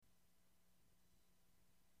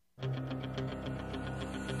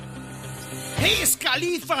Hey, it's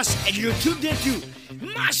Califas, and you're tuned into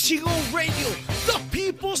Machine Gun Radio, the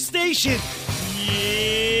People Station.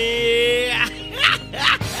 Yeah!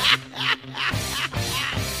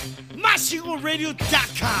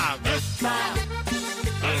 MachineGunRadio.com.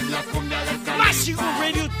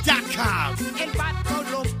 MachineGunRadio.com. El vato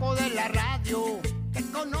loco de la radio, te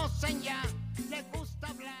conocen ya, le gusta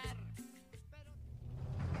hablar.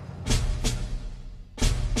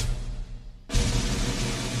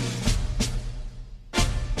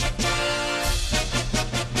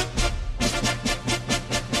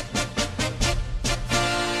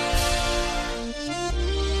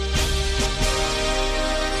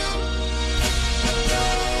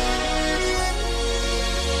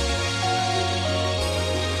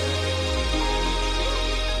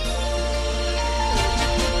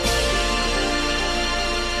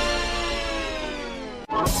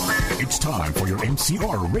 It's time for your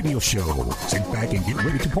MCR radio show. Sit back and get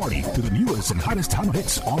ready to party to the newest and hottest time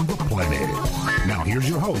hits on the planet. Now here's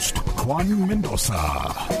your host, Juan Mendoza.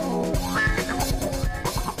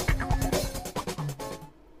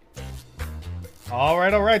 All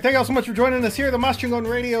right. Thank you all so much for joining us here at the Machine Gun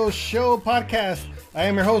Radio Show podcast. I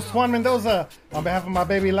am your host, Juan Mendoza. On behalf of my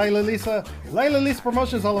baby, Lila Lisa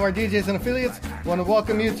Promotions, all of our DJs and affiliates, I want to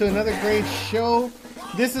welcome you to another great show.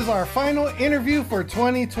 This is our final interview for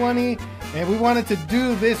 2020, and we wanted to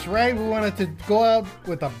do this right. We wanted to go out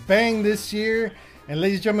with a bang this year. And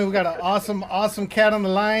ladies and gentlemen, we got an awesome cat on the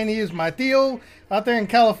line. He is my Theo out there in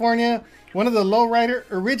California, one of the Lowrider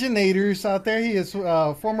originators out there. He is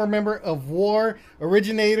a former member of War,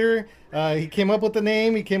 originator. He came up with the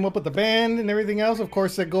name, he came up with the band and everything else. Of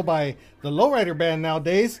course, they go by the Lowrider band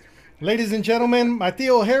nowadays. Ladies and gentlemen, my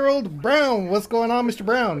Theo Harold Brown. What's going on, Mr.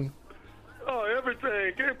 Brown? Oh,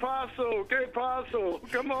 everything. Que paso.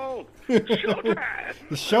 Come on. Showtime.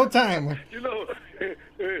 It's showtime. You know,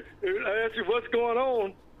 I ask you what's going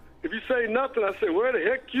on. If you say nothing, I say, where the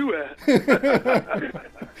heck you at?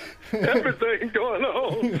 Everything going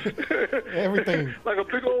on. Everything. Like a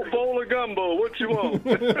big old bowl of gumbo. What you want?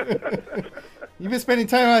 You been spending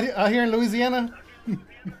time out here in Louisiana?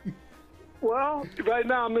 Well, right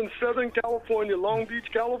now I'm in Southern California, Long Beach,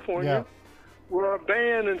 California. Yeah. Where our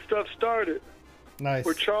band and stuff started. Nice.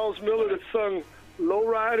 Where Charles Miller that sung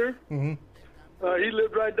Lowrider. Mm-hmm. He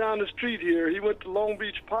lived right down the street here. He went to Long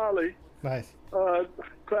Beach Poly. Nice.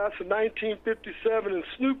 Class of 1957, and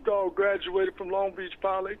Snoop Dogg graduated from Long Beach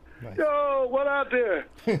Poly. Nice. Yo, what out there?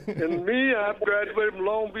 And me, I graduated from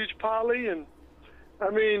Long Beach Poly, and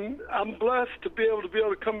I mean, I'm blessed to be able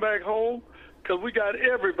to come back home because we got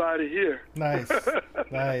everybody here. Nice.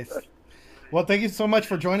 Well, thank you so much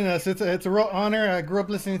for joining us. It's a real honor. I grew up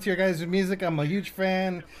listening to your guys' music. I'm a huge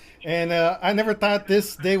fan. And I never thought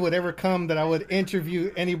this day would ever come that I would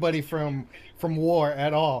interview anybody from War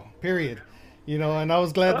at all, period. You know, and I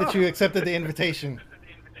was glad that you accepted the invitation.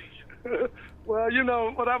 Well, you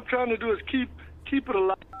know, what I'm trying to do is keep it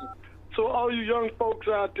alive. So all you young folks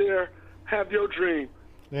out there, have your dream.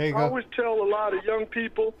 There you go. I always tell a lot of young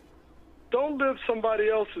people, don't live somebody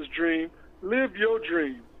else's dream. Live your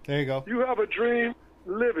dream. There you go. You have a dream,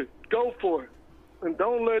 live it. Go for it. And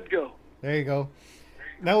don't let go. There you go.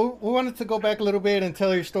 Now, we wanted to go back a little bit and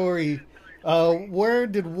tell your story. Where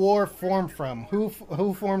did War form from? Who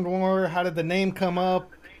formed War? How did the name come up?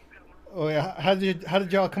 How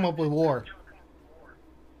did y'all come up with War?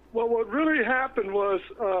 Well, what really happened was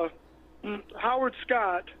Howard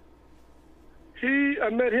Scott, I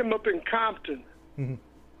met him up in Compton.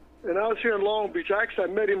 Mm-hmm. And I was here in Long Beach. Actually, I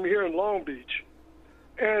met him here in Long Beach.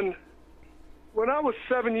 And when I was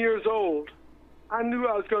 7 years old, I knew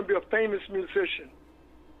I was going to be a famous musician.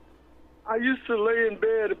 I used to lay in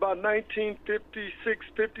bed about 1956,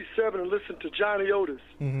 57 and listen to Johnny Otis.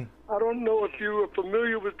 Mm-hmm. I don't know if you are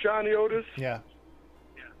familiar with Johnny Otis. Yeah.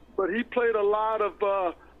 But he played a lot of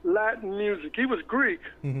Latin music. He was Greek,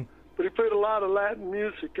 mm-hmm. but he played a lot of Latin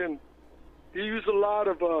music. And he used a lot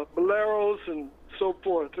of boleros and so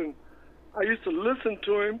forth. And I used to listen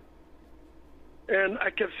to him. And I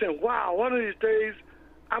kept saying, wow, one of these days,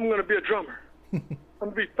 I'm going to be a drummer. I'm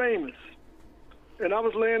going to be famous. And I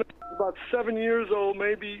was laying about 7 years old,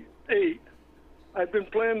 maybe 8. I'd been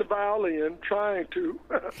playing the violin, trying to.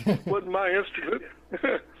 Wasn't my instrument.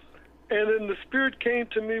 And then the Spirit came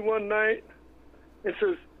to me one night and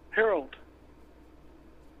says, Harold,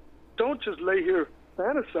 don't just lay here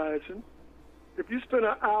fantasizing. If you spend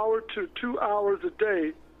an hour to 2 hours a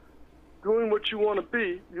day doing what you want to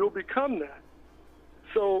be, you'll become that.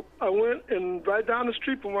 So I went, and right down the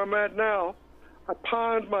street from where I'm at now, I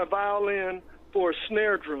pawned my violin for a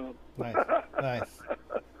snare drum. Nice.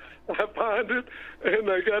 I pawned it,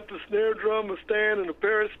 and I got the snare drum, a stand, and a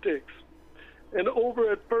pair of sticks. And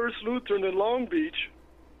over at First Lutheran in Long Beach,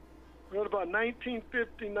 around about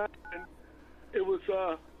 1959, it was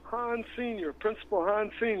Hans Sr., Principal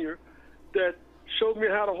Hans Sr., that showed me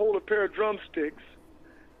how to hold a pair of drumsticks.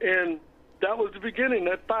 And that was the beginning,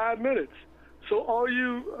 that 5 minutes. So all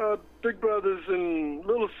you big brothers and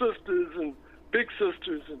little sisters and big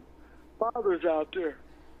sisters and fathers out there,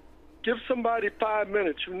 give somebody 5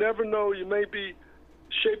 minutes. You never know, you may be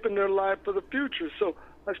shaping their life for the future. So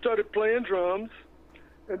I started playing drums.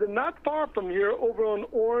 And then not far from here, over on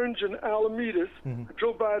Orange and Alamedas, I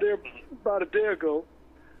drove by there about a day ago,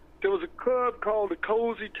 there was a club called the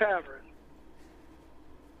Cozy Tavern.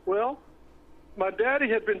 Well, my daddy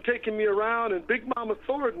had been taking me around, and Big Mama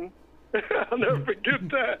Thornton, I'll never forget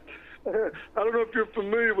that. I don't know if you're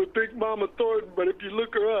familiar with Big Mama Thornton, but if you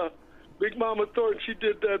look her up, Big Mama Thornton, she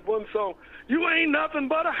did that one song, "You Ain't Nothing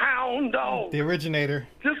But a Hound Dog." The originator.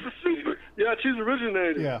 Just a super, yeah, she's the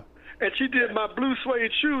originator. Yeah. And she did my blue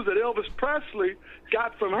suede shoes that Elvis Presley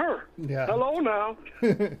got from her. Yeah. Hello now.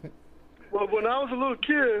 Well, when I was a little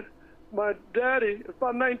kid, my daddy,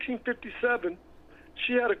 about 1957,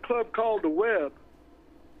 she had a club called The Web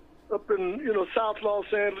up in, South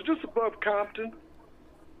Los Angeles, just above Compton,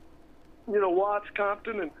 Watts,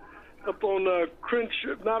 Compton, and up on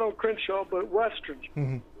Crenshaw, not on Crenshaw, but Western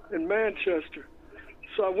in Manchester.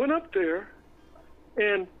 So I went up there,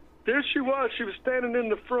 and there she was. She was standing in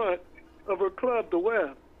the front of her club, The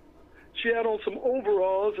Web. She had on some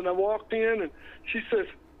overalls, and I walked in, and she says,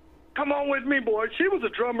 "Come on with me, boy." She was a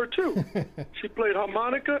drummer, too. She played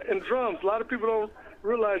harmonica and drums. A lot of people don't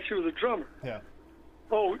realize she was a drummer. Yeah.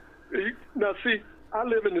 Oh, now see, I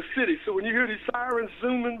live in the city, so when you hear these sirens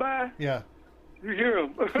zooming by, Yeah. you hear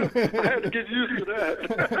them. I had to get used to that.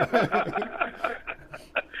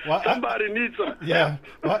 Well, Somebody needs them. Yeah.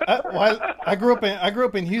 Well, I grew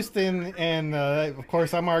up in Houston, and of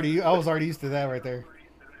course I was already used to that right there.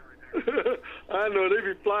 I know, they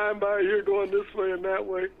be flying by here going this way and that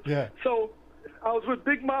way. Yeah. So I was with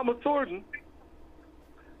Big Mama Thornton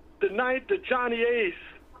the night that Johnny Ace,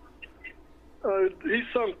 he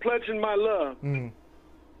sung "Pledging My Love."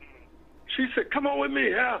 She said, "Come on with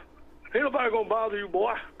me, yeah. Ain't nobody gonna bother you,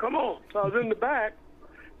 boy. Come on." So I was in the back,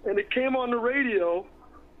 and it came on the radio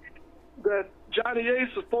that Johnny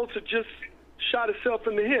Ace was supposed to just shot himself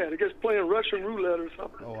in the head, I guess playing Russian roulette or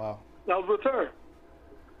something. Oh, wow. I was with her.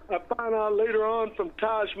 I found out later on from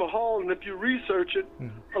Taj Mahal, and if you research it,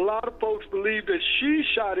 a lot of folks believe that she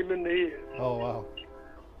shot him in the head. Oh, wow.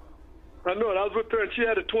 I know it. I was with her, and she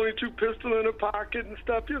had a .22 pistol in her pocket and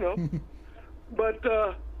stuff, But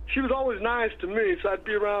she was always nice to me, so I'd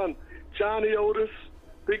be around Johnny Otis,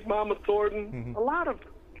 Big Mama Thornton, a lot of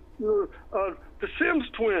the Sims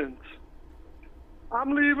twins.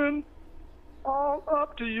 I'm leaving, all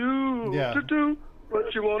up to you to do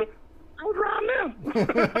what you want to. I was around them.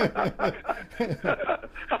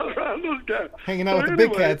 I was around those guys. Hanging out with the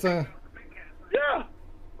big cats, huh? Yeah,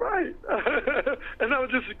 right. And I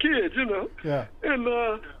was just a kid, Yeah. And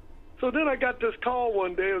so then I got this call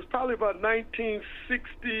one day. It was probably about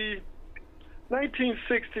 1960,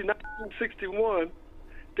 1961.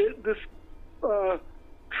 This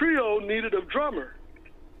trio needed a drummer.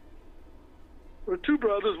 There were two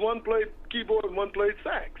brothers. One played keyboard and one played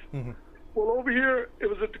sax. Well, over here, it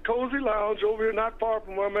was at the Cozy Lounge, over here not far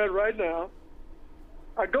from where I'm at right now.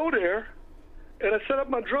 I go there, and I set up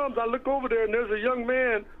my drums. I look over there, and there's a young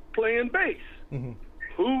man playing bass. Who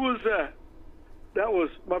was that? That was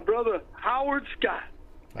my brother, Howard Scott.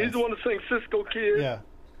 Nice. He's the one that sang Cisco Kid,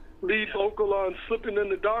 lead vocal on Slipping in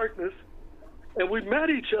the Darkness. And we met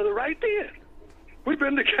each other right then. We've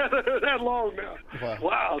been together that long now.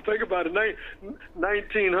 Wow, think about it,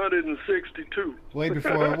 1962. Way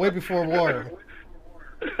before war. Way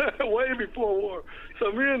before war.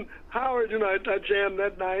 So me and Howard, I jammed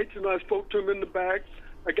that night. I spoke to him in the back.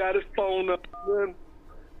 I got his phone up.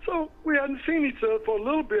 So we hadn't seen each other for a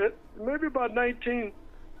little bit, maybe about the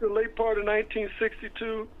late part of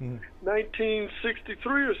 1962,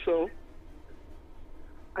 1963 or so.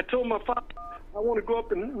 I told my father I want to go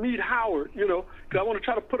up and meet Howard, because I want to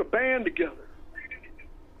try to put a band together.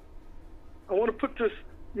 I want to put this,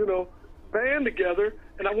 band together,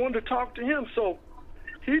 and I wanted to talk to him. So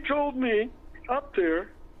he drove me up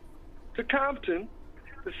there to Compton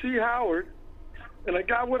to see Howard, and I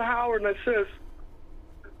got with Howard, and I says,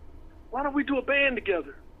 "Why don't we do a band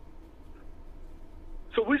together?"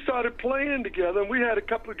 So we started playing together, and we had a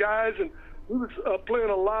couple of guys, and we was playing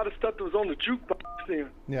a lot of stuff that was on the jukebox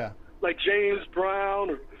then. Yeah. Like James Brown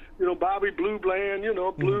or, Bobby Blue Bland,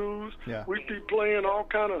 blues. Yeah. We'd be playing all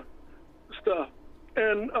kind of stuff.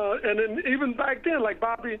 And then even back then, like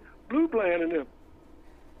Bobby Blue Bland and them.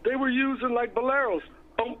 they were using like boleros.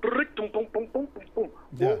 Boom, boom, boom, boom, boom, boom, boom.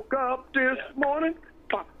 Yeah. Woke up this morning.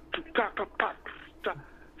 Pop, pop, pop, pop, pop.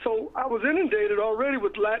 So I was inundated already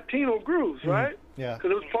with Latino grooves, right? Yeah.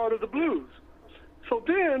 Because it was part of the blues. So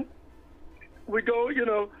then we go,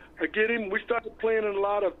 I get him. We started playing in a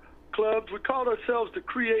lot of clubs. We called ourselves the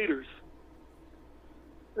Creators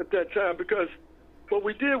at that time because what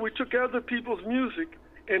we did, we took other people's music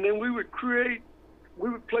and then we would play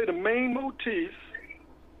the main motifs.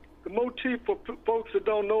 The motif for folks that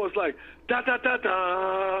don't know is like da da da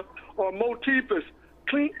da, or motif is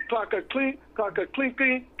clink, clocka, clink, clocka, clink,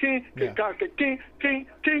 clink, king, clocka, king, king,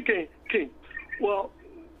 king, king, king. Well,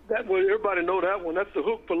 that way everybody know that one. That's the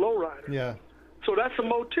hook for Lowrider. Yeah. So that's a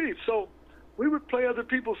motif. So we would play other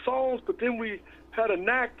people's songs, but then we had a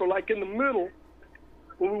knack for like in the middle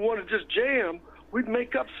when we wanted to just jam, we'd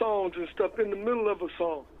make up songs and stuff in the middle of a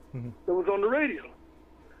song that was on the radio.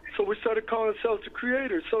 So we started calling ourselves the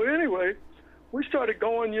Creators. So anyway, we started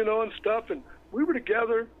going, and stuff, and we were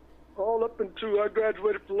together all up into, I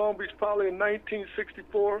graduated from Long Beach Poly in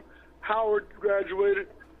 1964. Howard graduated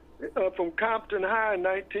from Compton High in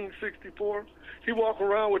 1964. He walked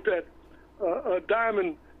around with that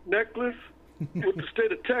diamond necklace with the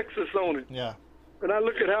state of Texas on it. Yeah. And I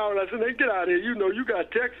look at Howard and I said, hey, get out of here. You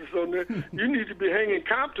got Texas on there. You need to be hanging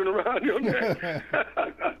Compton around your neck.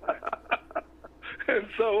 And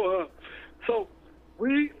so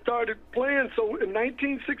we started playing. So in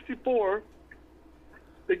 1964,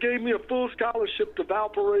 they gave me a full scholarship to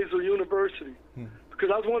Valparaiso University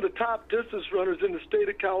because I was one of the top distance runners in the state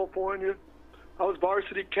of California. I was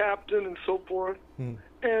varsity captain and so forth.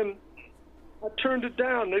 And I turned it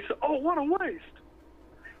down. They said, oh, what a waste.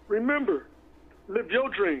 Remember, live your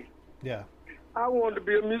dream. Yeah. I wanted to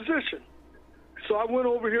be a musician. So I went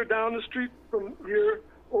over here down the street from here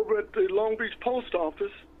over at the Long Beach Post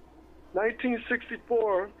Office.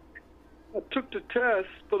 1964, I took the test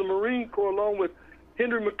for the Marine Corps along with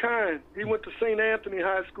Henry McKine. He went to St. Anthony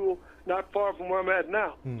High School, not far from where I'm at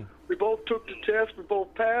now. We both took the test. We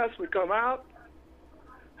both passed. We come out.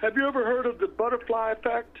 Have you ever heard of the butterfly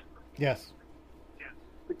effect? Yes.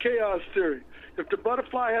 The chaos theory. If the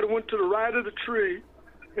butterfly had went to the right of the tree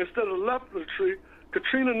instead of the left of the tree,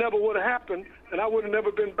 Katrina never would have happened, and I would have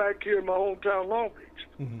never been back here in my hometown, Long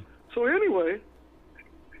Beach. So anyway,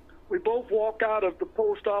 we both walk out of the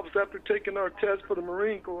post office after taking our test for the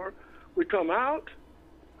Marine Corps. We come out,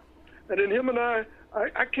 and then him and I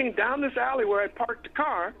came down this alley where I parked the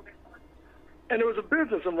car, and there was a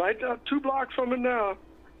business. I'm right down 2 blocks from it now,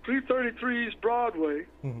 333 East Broadway.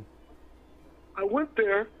 I went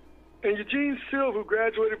there, and Eugene Silv, who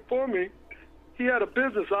graduated before me, he had a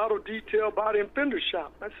business, auto detail, body and fender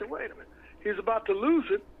shop. I said, wait a minute. He's about to lose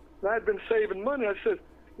it, and I'd been saving money. I said,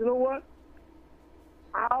 you know what?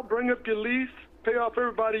 I'll bring up your lease, pay off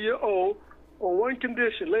everybody you owe, on one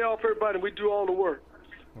condition, lay off everybody, and we do all the work.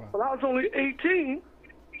 Wow. When I was only 18,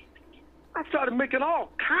 I started making all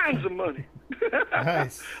kinds of money.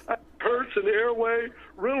 Nice. Hertz and Airway,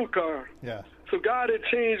 rental car. Yeah. So God had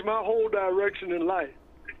changed my whole direction in life.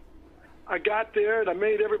 I got there and I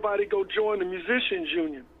made everybody go join the Musicians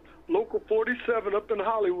Union, Local 47 up in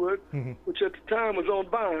Hollywood, which at the time was on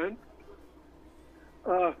Vine.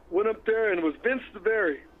 Went up there and it was Vince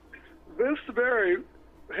DeBerry. Vince DeBerry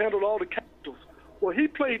handled all the capitals. Well, he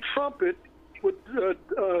played trumpet with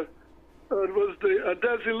was the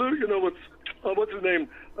Desilu, what's his name?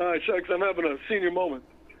 Shucks, I'm having a senior moment.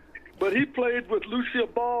 But he played with Lucille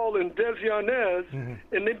Ball and Desi Arnaz,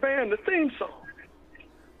 and they banned the theme song.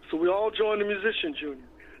 So we all joined the Musicians Union.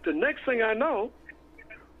 The next thing I know,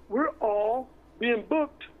 we're all being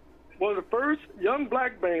booked, one of the first young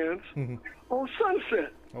black bands on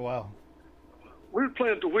Sunset. Oh, wow. We were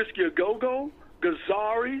playing at the Whiskey A Go-Go,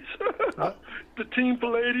 Gazaris, the Team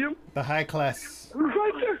Palladium. The high class. It was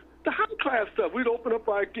right there. The high class stuff. We'd open up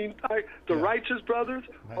the Righteous Brothers,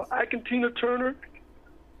 Ike and Tina Turner,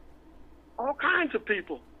 all kinds of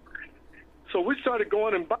people. So we started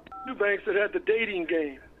going in Banks that had the dating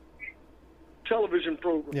game television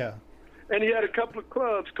program. Yeah. And he had a couple of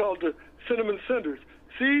clubs called the Cinnamon Cinders.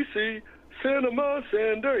 CC, Cinema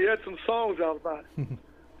Cinder. He had some songs out about it.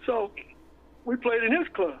 So we played in his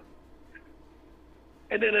club.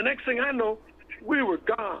 And then the next thing I know, we were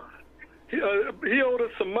gone. He owed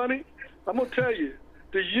us some money. I'm going to tell you,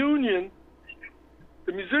 the union,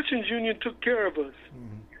 the Musicians Union took care of us.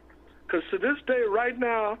 Because to this day, right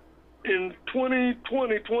now, in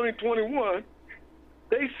 2020, 2021,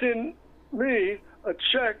 they send me a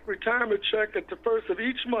check, retirement check, at the first of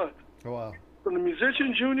each month. Oh, wow. From the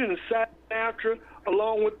Musicians Union and SAG-AFTRA,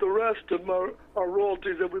 along with the rest of our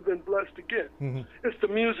royalties that we've been blessed to get. It's the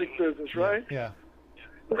music business, right? Yeah.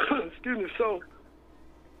 excuse me. So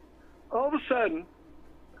all of a sudden,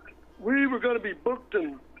 we were going to be booked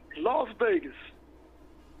in Las Vegas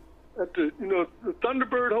at the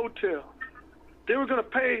Thunderbird Hotel. They were going to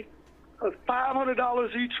pay us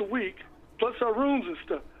 $500 each a week, plus our rooms and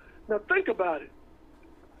stuff. Now think about it.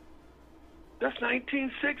 That's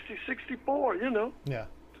 1960, 64, Yeah.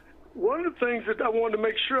 One of the things that I wanted to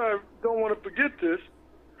make sure, I don't want to forget this,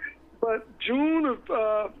 but June of,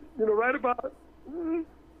 right about, let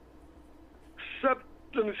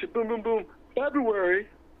me see, February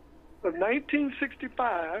of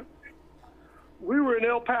 1965, we were in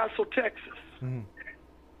El Paso, Texas. Mm-hmm.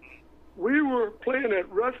 We were playing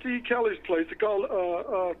at Rusty E. Kelly's place. It's called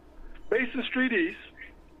Basin Street East.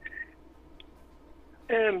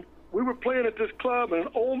 And we were playing at this club, and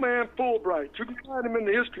an old man Fulbright, you can find him in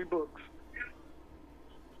the history books.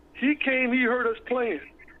 He came, he heard us playing.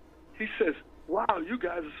 He says, wow, you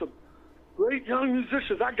guys are some great young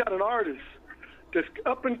musicians. I got an artist that's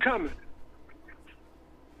up and coming.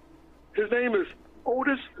 His name is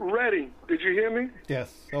Otis Redding. Did you hear me?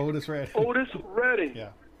 Yes, Otis Redding. Otis Redding.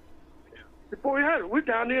 Yeah. Before we had it, we're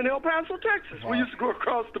down there in El Paso, Texas. Wow. We used to go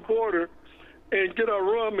across the border and get our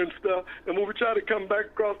rum and stuff. And when we tried to come back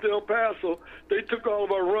across to El Paso, they took all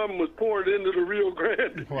of our rum and was pouring it into the Rio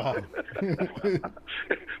Grande. Wow.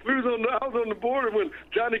 I was on the border when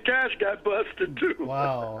Johnny Cash got busted, too.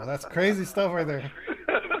 Wow, that's crazy stuff right there.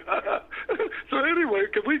 So anyway,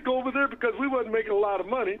 because we'd go over there because we wasn't making a lot of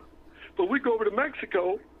money, but we'd go over to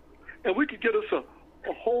Mexico, and we could get us a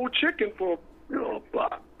whole chicken for, a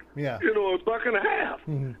buck. Yeah. $1.50.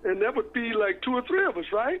 Mm-hmm. And that would be like 2 or 3 of us,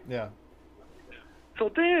 right? Yeah. So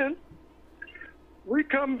then we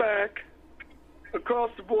come back across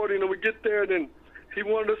the border, we get there, and then he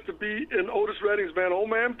wanted us to be in Otis Redding's band, Old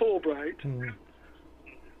Man Fulbright. Mm-hmm.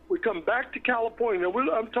 We come back to California. Now,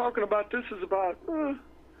 I'm talking about, this is about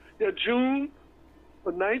June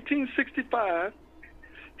of 1965.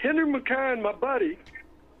 Henry McKine, my buddy,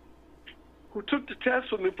 who took the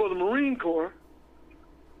test with me for the Marine Corps,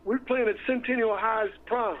 we were playing at Centennial High's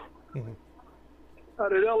prom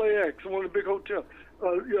out at LAX, one of the big hotels,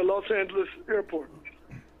 Los Angeles Airport.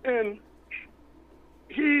 And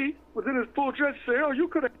he was in his full dress, said, oh, you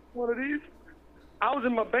could have one of these. I was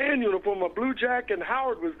in my band uniform, my blue jacket, and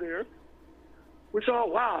Howard was there. We said, oh,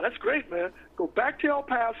 wow, that's great, man. Go back to El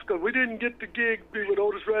Paso, because we didn't get the gig be with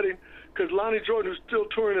Otis Redding, because Lonnie Jordan, who's still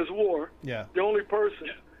touring his war, the only person.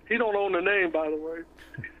 He don't own the name, by the way.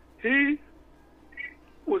 He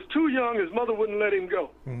was too young. His mother wouldn't let him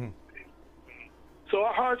go. Mm-hmm. So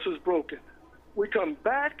our hearts was broken. We come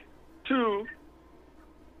back to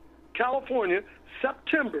California,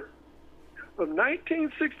 September of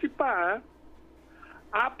 1965.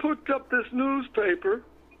 I picked up this newspaper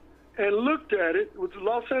and looked at it. It was the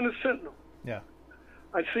Los Angeles Sentinel. Yeah.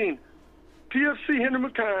 I seen PFC Henry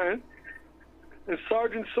McKine and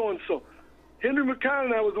Sergeant so-and-so. Henry McKine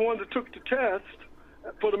and I was the ones that took the test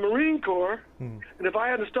for the Marine Corps, and if I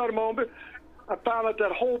hadn't started my own business, I found out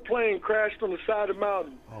that whole plane crashed on the side of the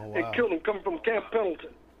mountain and killed him coming from Camp Pendleton.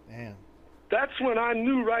 Man. That's when I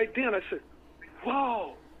knew right then. I said,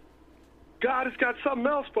 whoa, God has got something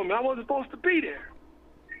else for me. I wasn't supposed to be there.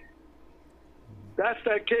 That's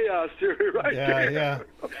that chaos theory right there.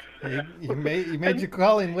 Yeah. You made your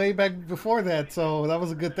calling way back before that, so that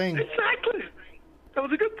was a good thing. Exactly. That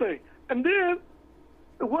was a good thing. And then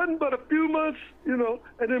it wasn't but a few months, and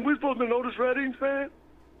then we were supposed to be an Otis Redding fan.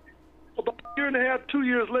 About a year and a half, 2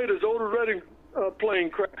 years later, his Otis Redding plane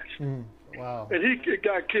crashed. Wow. And he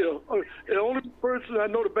got killed. The only person I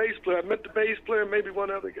know, the bass player. I met the bass player, maybe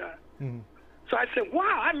one other guy. So I said, wow,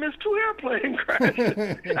 I missed 2 airplane crashes.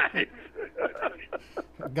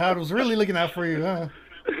 God was really looking out for you, huh?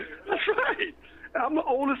 That's right. I'm the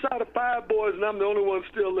oldest out of 5 boys, and I'm the only one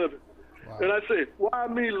still living. Wow. And I say, why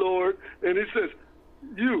me, Lord? And he says,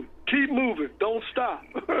 you, keep moving. Don't stop.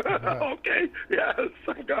 Okay. Yes,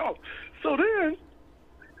 I go. So then,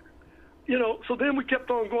 we kept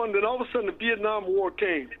on going. Then all of a sudden, the Vietnam War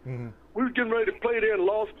came. We were getting ready to play there in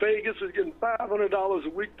Las Vegas. We were getting $500 a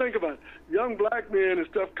week. Think about it. Young black men and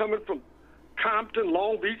stuff coming from Compton,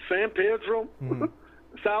 Long Beach, San Pedro,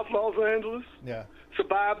 South Los Angeles. Yeah.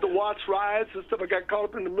 Survived the Watts riots and stuff. I got caught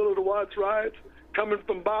up in the middle of the Watts riots coming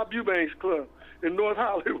from Bob Eubanks Club in North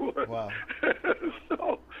Hollywood. Wow.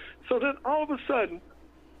 So then all of a sudden,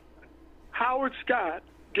 Howard Scott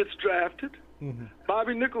gets drafted.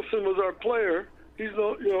 Bobby Nicholson was our player. He's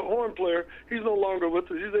no, horn player. He's no longer with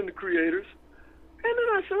us. He's in the Creators. And then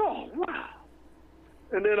I said, oh, wow.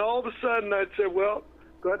 And then all of a sudden I'd say, well,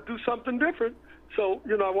 got to do something different. So,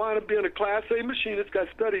 I wound up being a Class A machinist, got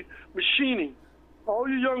studied machining. All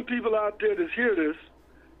you young people out there that hear this,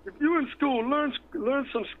 if you in school, learn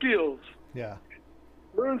some skills. Yeah.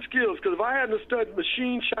 Learn skills, because if I hadn't studied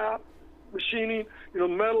machine shop, machining,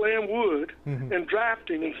 metal and wood, and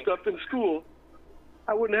drafting and stuff in school,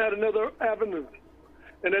 I wouldn't have had another avenue.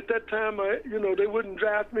 And at that time, they wouldn't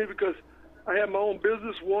draft me because I had my own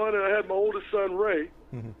business, one, and I had my oldest son, Ray.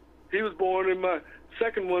 He was born, and my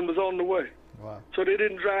second one was on the way. Wow. So they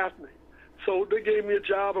didn't draft me. So they gave me a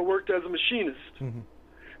job. I worked as a machinist. And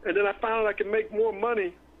then I found out I could make more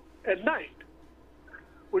money at night,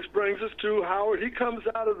 which brings us to Howard. He comes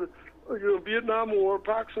out of the Vietnam War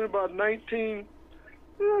approximately about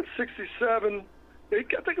 1967. I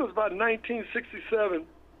think it was about 1967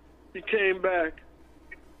 he came back.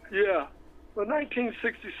 Yeah, but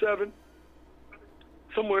 1967,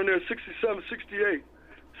 somewhere in there, 67, 68.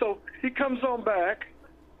 So he comes on back,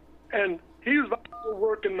 and he was about to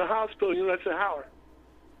work in the hospital. I said, Howard,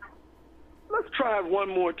 let's try it one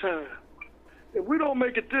more time. If we don't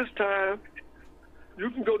make it this time, you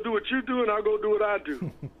can go do what you do, and I'll go do what I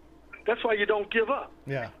do. That's why you don't give up.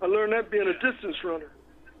 Yeah. I learned that being a distance runner.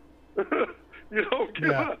 You don't give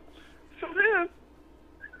up. So then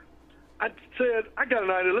I said, I got an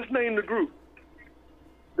idea. Let's name the group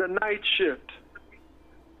the Night Shift.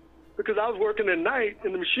 Because I was working at night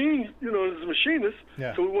in the machine, as a machinist.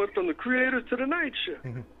 Yeah. So we went from the creators to the Night Shift.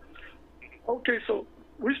 Okay, so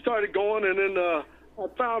we started going, and then I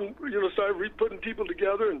found, started putting people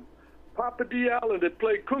together, and Papa D. Allen that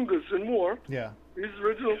played congas and more. Yeah. He's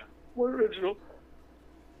original.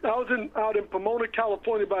 I was out in Pomona,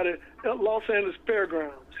 California, by the Los Angeles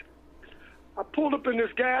Fairgrounds. I pulled up in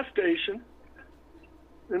this gas station,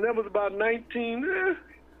 and that was about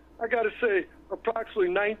approximately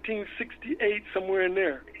 1968, somewhere in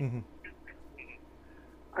there.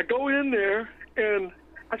 I go in there, and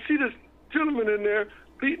I see this gentleman in there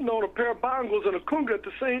beating on a pair of bongos and a conga at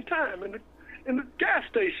the same time in the gas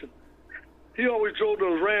station. He always drove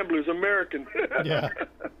those Ramblers, American. Yeah.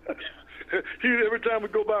 Every time we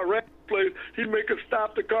go by a Rambler place, he'd make us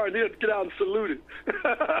stop the car, and he'd get out and salute it.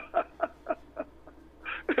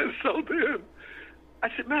 And so then I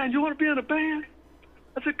said, man, you want to be in a band?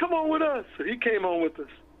 I said, come on with us. So he came on with us.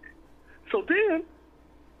 So then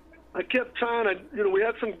I kept trying. We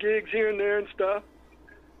had some gigs here and there and stuff.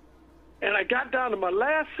 And I got down to my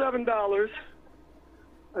last $7.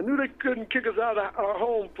 I knew they couldn't kick us out of our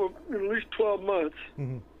home for at least 12 months.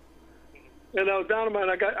 And I was down to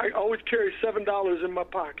I always carry $7 in my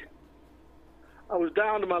pocket. I was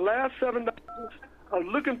down to my last $7. I was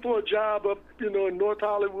looking for a job up, in North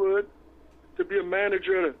Hollywood to be a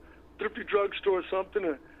manager at a thrifty drugstore or something.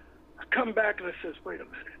 And I come back and I says, wait a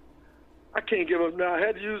minute. I can't give up now. I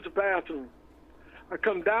had to use the bathroom. I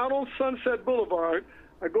come down on Sunset Boulevard.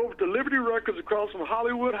 I go over to Liberty Records across from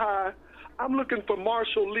Hollywood High. I'm looking for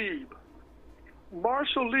Marshall Lieb.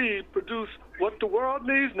 Marshall Lieb produced What the World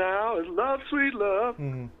Needs Now is Love, Sweet Love.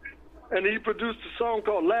 And he produced a song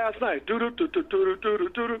called Last Night.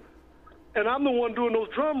 Doo-doo-doo-doo-doo-doo-doo-doo. And I'm the one doing those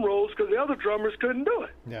drum rolls because the other drummers couldn't do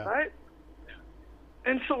it. Yeah. Right?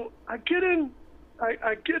 And so I get in,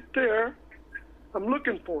 I get there, I'm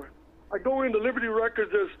looking for him. I go into Liberty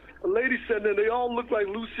Records, there's a lady sitting there, they all look like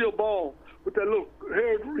Lucille Ball with that little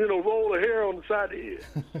hair, roll of hair on the side of the head.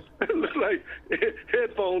 It looked like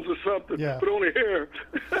headphones or something, but only hair.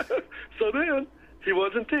 So then he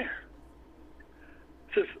wasn't there.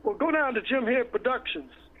 Says, well, go down to Jim Head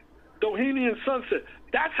Productions, Doheny and Sunset.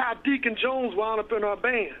 That's how Deacon Jones wound up in our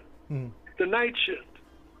band, the Night Shift,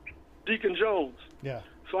 Deacon Jones. Yeah.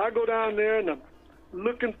 So I go down there, and I'm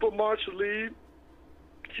looking for Marshall Lieb.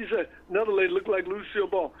 She said, another lady looked like Lucille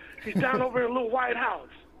Ball. He's down over in a little white house.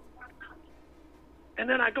 And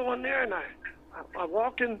then I go in there, and I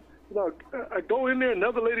walk in, I go in there,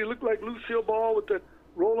 another lady looked like Lucille Ball with the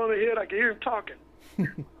roll on her head. I could hear him talking.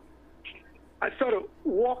 I started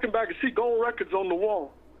walking back and see gold records on the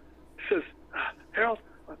wall. He says, Harold,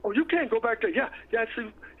 oh, you can't go back there. Yeah, I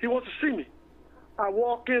see, he wants to see me. I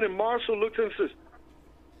walk in, and Marshall looks at him and says,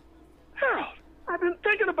 Harold, I've been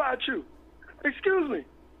thinking about you. Excuse me.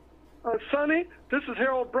 Sonny, this is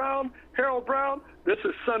Harold Brown. Harold Brown, this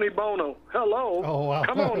is Sonny Bono. Hello. Oh, wow.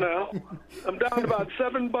 Come on now. I'm down to about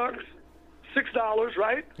 $7, $6,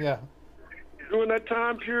 right? Yeah. During that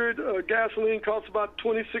time period, gasoline costs about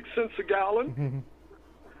 26 cents a gallon.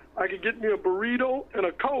 I could get me a burrito and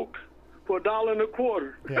a Coke for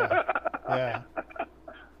 $1.25. Yeah.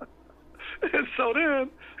 And so then,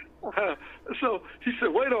 so he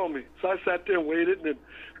said, wait on me. So I sat there and waited, and then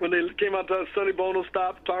when they came out to Sonny Bono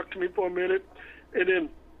stopped, talked to me for a minute, and then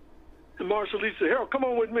Marshall Lee said, Harold, come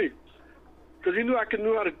on with me. Because he knew I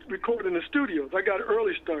knew how to record in the studios. I got an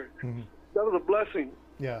early start. That was a blessing.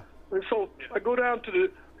 Yeah. And so I go down to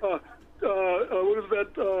the, what is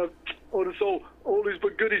that, this old oldies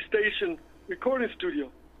but goodies station recording studio.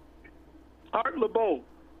 Art LeBeau.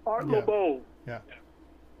 Yeah.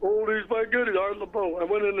 Oldies but goodies, Art LeBeau. I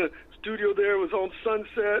went in the studio there. It was on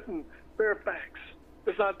Sunset and Fairfax.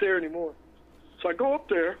 It's not there anymore. So I go up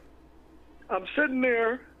there. I'm sitting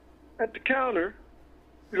there at the counter,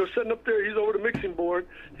 sitting up there. He's over the mixing board.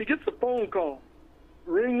 He gets a phone call.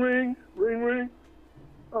 Ring, ring, ring, ring.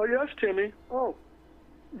 Oh, yes, Timmy. Oh,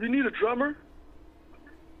 you need a drummer?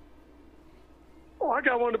 Oh, I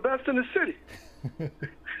got one of the best in the city.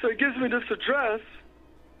 So he gives me this address,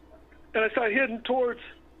 and I start heading towards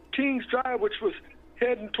Kings Drive, which was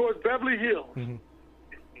heading towards Beverly Hills. Mm-hmm.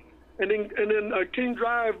 And then King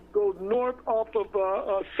Drive goes north off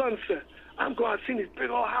of Sunset. I'm going, I seen these big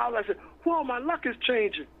old houses. I said, whoa, my luck is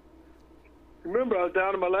changing. Remember, I was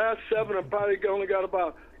down to my last 7. I probably only got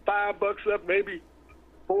about $5 left, maybe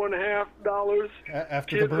 $4.50.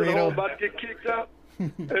 After Kids the burrito. at home about to get kicked out.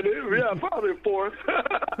 And probably a fourth.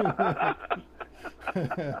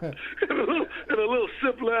 and a little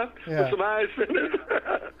sip left with some ice in it.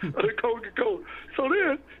 Or the Coca-Cola. So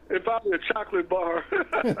then, and probably a chocolate bar.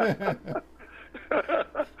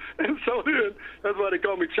 And so then, that's why they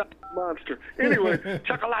call me Chocolate Monster. Anyway,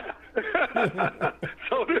 Chocolata.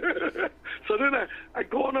 so then I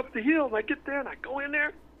go on up the hill, and I get there, and I go in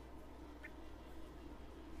there.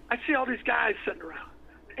 I see all these guys sitting around.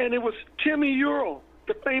 And it was Timmy Earle,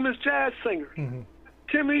 the famous jazz singer. Mm-hmm.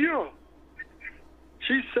 Timmy Earle.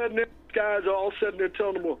 She's sitting there, guys are all sitting there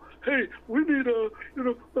telling them, well, hey, we need,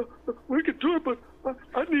 we could do it, but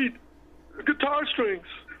I need guitar strings.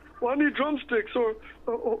 Well, I need drumsticks, or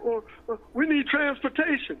we need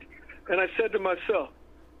transportation. And I said to myself,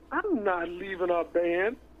 I'm not leaving our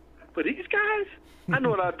band for these guys. I know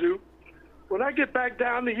what I do. When I get back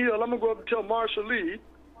down the hill, I'm going to go up and tell Marshall Lee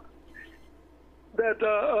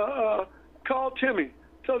that call Timmy.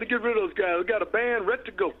 Tell him to get rid of those guys. We got a band ready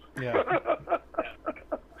to go. Yeah.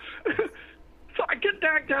 So I get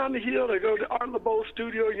back down the hill. I go to Art LeBeau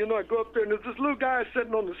studio. I go up there, and there's this little guy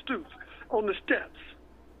sitting on the steps.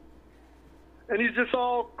 And he's just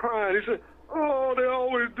all crying. He said, oh, they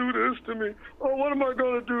always do this to me. Oh, what am I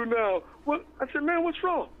going to do now? What? I said, man, what's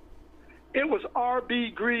wrong? It was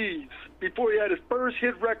R.B. Greaves before he had his first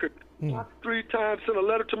hit record. 3 times Sent a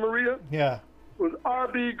Letter to Maria. Yeah. It was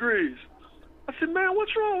R.B. Greaves. I said, man,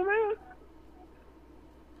 what's wrong, man?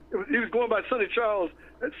 He was going by Sonny Childs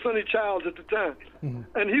at the time. Mm-hmm.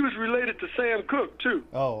 And he was related to Sam Cooke, too.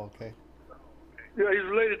 Oh, okay. Yeah, he's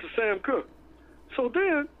related to Sam Cooke. So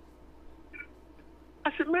then,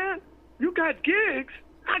 I said, man, you got gigs?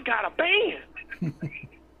 I got a band.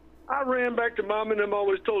 I ran back to Mom, and them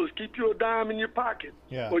always told us, keep you a dime in your pocket.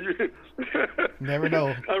 Yeah. Or you never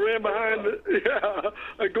know. I ran behind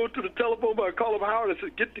I go to the telephone, I call up Howard. I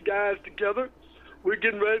said, get the guys together. We're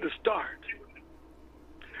getting ready to start.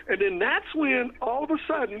 And then that's when, all of a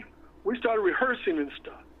sudden, we started rehearsing and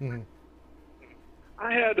stuff. Mm-hmm.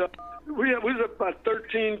 I had, we was about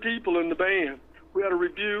 13 people in the band. We had a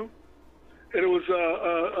review, and it was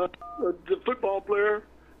the football player,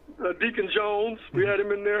 Deacon Jones. We had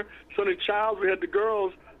him in there. Sonny Childs. We had the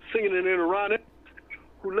girls singing in Ironic,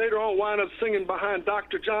 who later on wound up singing behind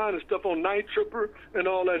Dr. John and stuff on Night Tripper and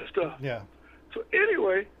all that stuff. Yeah. So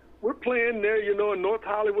anyway, we're playing there, in North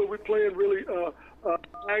Hollywood. We're playing really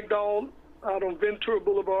Magdal out on Ventura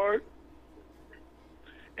Boulevard,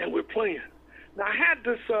 and we're playing. Now I had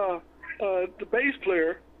this the bass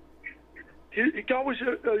player. He always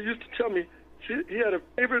used to tell me he had a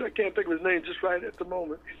favorite. I can't think of his name just right at the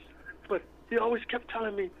moment, but he always kept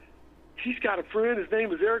telling me he's got a friend. His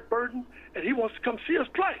name is Eric Burton, and he wants to come see us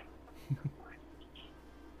play.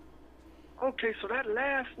 Okay, so that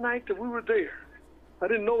last night that we were there, I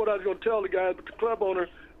didn't know what I was going to tell the guys, but the club owner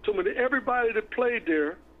told me that everybody that played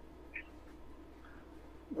there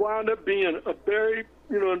wound up being a very,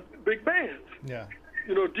 big bands. Yeah.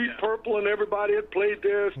 Deep Purple and everybody had played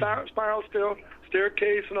there, Spiral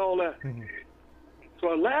Staircase and all that. Mm-hmm. So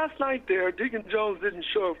our last night there, Deacon Jones didn't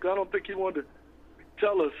show up because I don't think he wanted to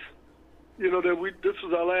tell us, that this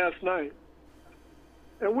was our last night.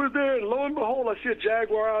 And we're there, and lo and behold, I see a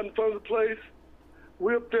Jaguar out in front of the place.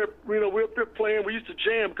 We're up there, we're up there playing. We used to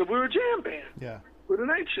jam because we were a jam band. Yeah. With a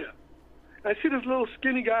night shift. I see this little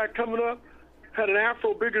skinny guy coming up, had an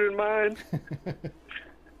afro bigger than mine,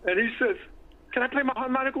 and he says, can I play my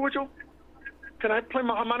harmonica with you? Can I play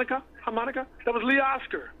my harmonica? That was Lee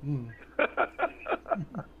Oscar. Mm.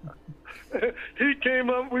 He came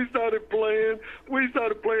up, we started playing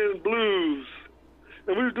blues.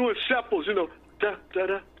 And we were doing shuffles, da, da,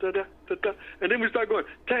 da, da, da, da, da. And then we started going,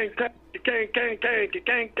 tang, tang,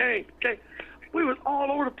 Kang. We was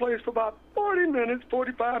all over the place for about 40 minutes,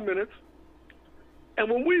 45 minutes. And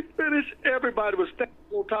when we finished, everybody was standing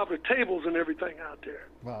on top of the tables and everything out there.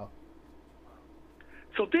 Wow.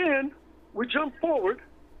 So then we jumped forward,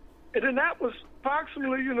 and then that was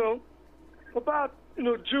approximately, about,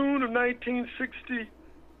 June of 1960.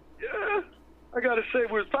 Yeah, I got to say it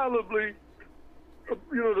was probably,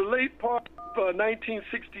 the late part of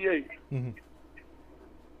 1968. Mm-hmm.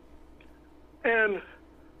 And,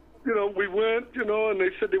 we went, and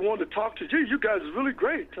they said they wanted to talk to you. Gee, you guys are really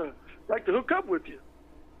great. Like to hook up with you.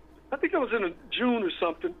 I think that was in June or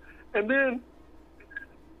something. And then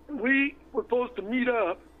we were supposed to meet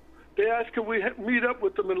up. They asked could we meet up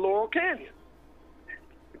with them in Laurel Canyon.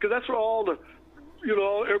 Because that's where all the,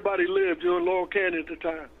 everybody lived, in Laurel Canyon at the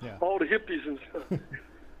time. Yeah. All the hippies and stuff.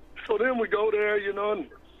 So then we go there, and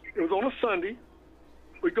it was on a Sunday.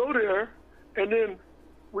 We go there, and then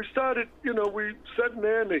we started, we sitting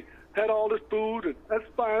there, and they had all this food, and that's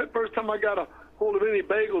fine. First time I got a hold of any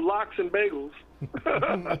bagels, lox and bagels.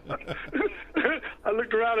 I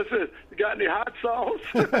looked around and said, you got any hot sauce?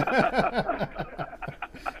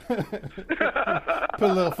 Put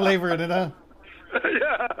a little flavor in it, huh?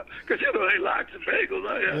 Yeah, because they lox and bagels.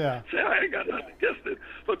 Yeah. Say, I ain't got nothing against it,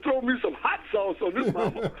 but throw me some hot sauce on this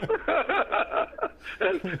mama.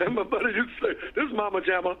 and my buddy used to say, this mama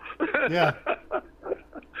jamma. Yeah.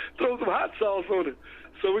 Throw some hot sauce on it.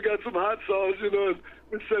 So we got some hot sauce, and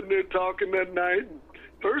we're sitting there talking that night. And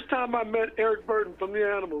first time I met Eric Burton from the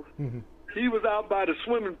Animals, Mm-hmm. he was out by the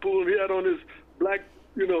swimming pool, and he had on his black,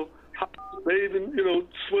 hot bathing,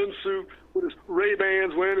 swimsuit with his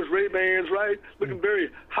Ray-Bans, wearing his Ray-Bans, right? Looking very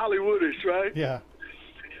Hollywoodish, right? Yeah.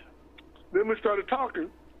 Then we started talking.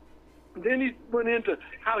 Then he went into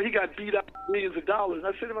how he got beat out of millions of dollars.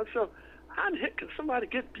 I said to myself, how the heck can somebody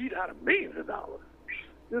get beat out of millions of dollars?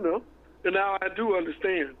 And now I do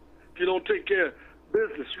understand. If you don't take care of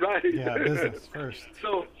business, right? Yeah, business first.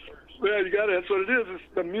 So, you got it. That's what it is.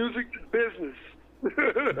 It's the music business.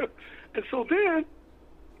 And so then,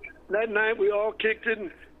 that night we all kicked it and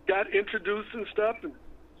got introduced and stuff.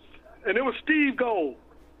 And it was Steve Gold.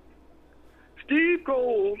 Steve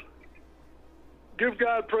Gold, give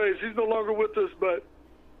God praise. He's no longer with us, but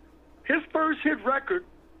his first hit record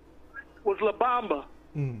was La Bamba.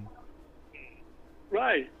 Mm.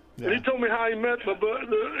 Right. Yeah. And he told me how he met him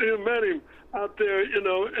out there,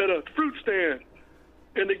 at a fruit stand.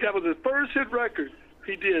 And that was his first hit record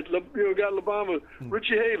he did. Got La Bamba,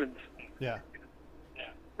 Richie Havens. Yeah.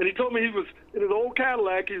 And he told me he was in his old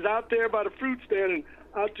Cadillac. He's out there by the fruit stand and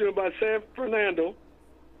out there by San Fernando,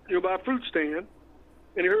 by a fruit stand.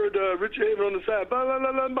 And he heard Richie Havens on the side, ba la la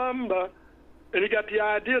la bamba, and he got the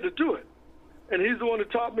idea to do it. And he's the one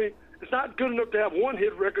that taught me it's not good enough to have one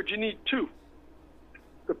hit record. You need two.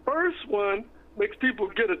 The first one makes people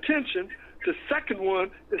get attention. The second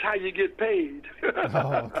one is how you get paid.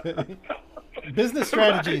 Oh, okay. Business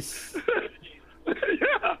strategies.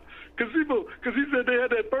 Yeah, because he said they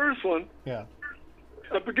had that first one. Yeah.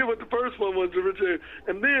 I forget what the first one was,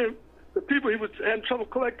 and then the people he was having trouble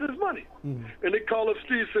collecting his money, and they call up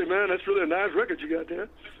Steve, say, "Man, that's really a nice record you got there.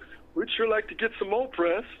 We'd sure like to get some more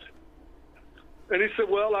pressed." And he said,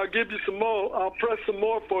 "Well, I'll give you some more. I'll press some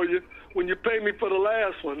more for you when you pay me for the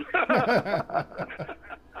last one."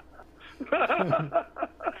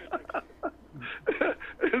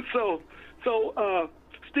 And so,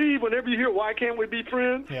 Steve, whenever you hear "Why Can't We Be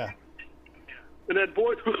Friends?" Yeah. and that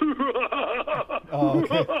voice, Oh,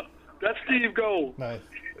 okay. That's Steve Gold. Nice.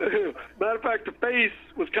 Matter of fact, the face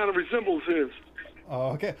kind of resembles his. Oh,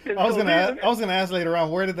 okay. And I was so gonna ask later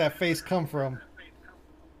on, where did that face come from?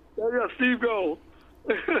 Yeah, Steve Gold.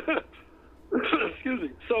 Excuse me.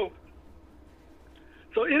 So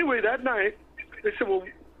anyway, that night they said, "Well,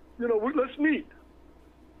 let's meet."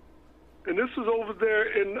 And this was over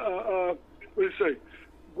there in what do you say,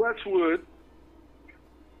 Westwood,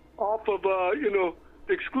 off of the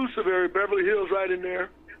exclusive area, Beverly Hills, right in there.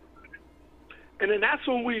 And then that's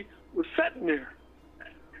when we were sitting there.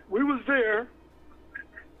 We was there,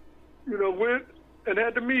 went and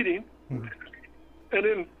had the meeting, and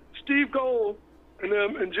then Steve Gold and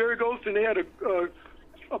them and Jerry Goldstein, they had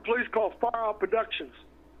a place called Far Out Productions.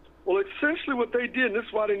 Well, essentially what they did, and this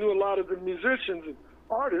is why they knew a lot of the musicians and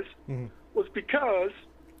artists, was because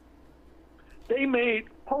they made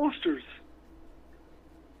posters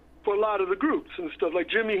for a lot of the groups and stuff, like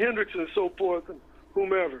Jimi Hendrix and so forth and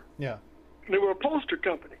whomever. Yeah. And they were a poster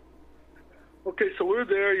company. Okay, so we're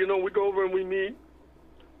there, we go over and we meet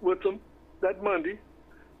with them that Monday.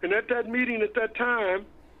 And at that meeting at that time,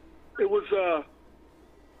 it was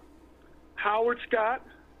Howard Scott,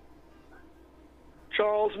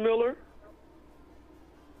 Charles Miller,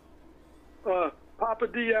 Papa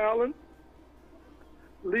D. Allen,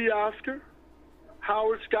 Lee Oscar,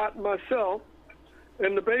 Howard Scott, and myself.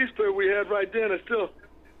 And the bass player we had right then, I still,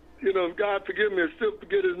 God forgive me, I still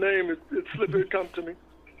forget his name. It slipped, it come to me.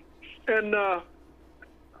 And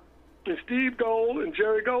Steve Gold and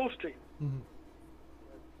Jerry Goldstein. Mm-hmm.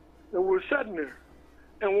 And we were sitting there.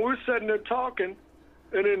 And we were sitting there talking,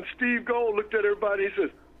 and then Steve Gold looked at everybody and he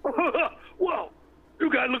says, "Well,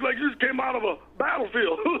 you guys look like you just came out of a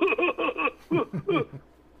battlefield."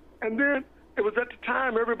 And then it was at the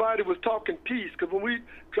time everybody was talking peace, because when we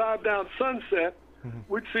drive down Sunset, mm-hmm.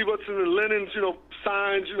 we'd see what's in the Lenin's,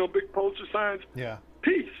 signs, big poster signs. Yeah.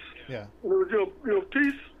 Peace. Yeah. And there was,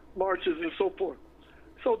 peace marches and so forth.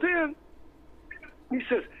 So then he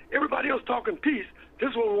says, everybody else talking peace.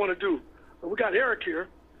 This is what we want to do. We got Eric here.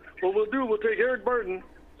 What we'll do, we'll take Eric Burden,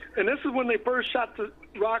 and this is when they first shot the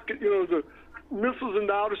rocket, the missiles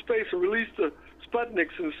into outer space and released the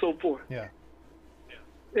Sputniks and so forth. Yeah.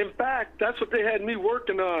 In fact, that's what they had me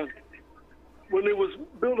working on when they was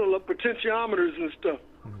building up potentiometers and stuff.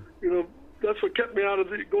 Mm-hmm. That's what kept me out of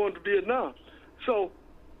going to Vietnam. So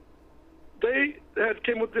they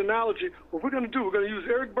came with the analogy, what we're going to do, we're going to use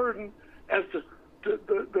Eric Burden as the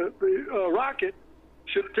rocket,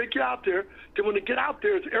 should take you out there. Then when they get out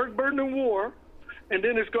there, it's Eric Burden in war, and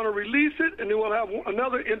then it's going to release it, and then we'll have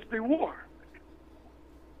another entity war.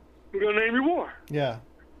 We're going to name you war. Yeah.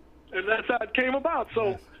 And that's how it came about.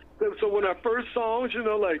 So, yes. So when our first songs,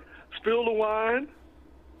 like "Spill the Wine,"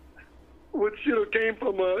 which came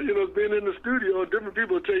from being in the studio, and different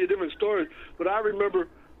people will tell you different stories. But I remember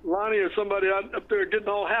Lonnie or somebody up there getting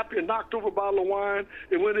all happy and knocked over a bottle of wine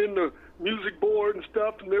and went in the music board and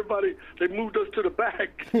stuff, and everybody, they moved us to the back,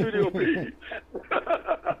 Studio B. And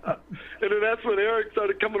then that's when Eric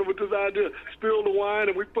started coming up with this idea, spill the wine,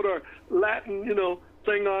 and we put our Latin,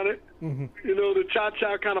 thing on it, mm-hmm. The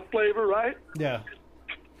cha-cha kind of flavor, right? Yeah.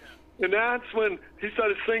 And that's when he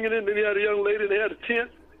started singing it, and then he had a young lady, and they had a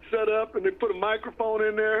tent set up, and they put a microphone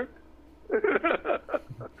in there.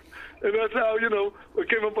 And that's how, we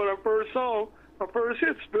came up with our first song, our first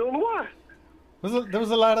hit, Spill the Wine. There was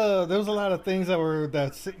a lot of things that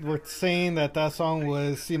were saying that song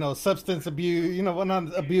was, substance abuse, well,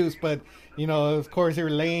 not abuse, but, of course they were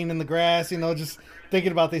laying in the grass, just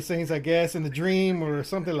thinking about these things, I guess, in the dream or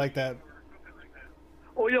something like that.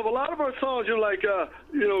 Oh yeah, well, a lot of our songs, like, go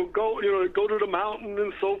to the mountain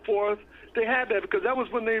and so forth. They had that because that was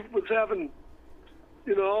when they was having,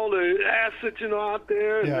 all the acid, out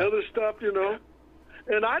there and other stuff,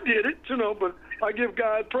 And I did it, but I give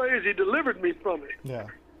God praise. He delivered me from it. Yeah.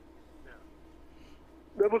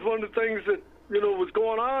 That was one of the things that, was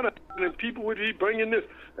going on. And then people would be bringing this.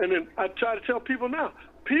 And then I try to tell people now,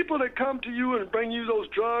 people that come to you and bring you those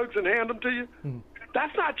drugs and hand them to you,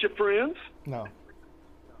 that's not your friends. No.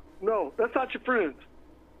 No, that's not your friends.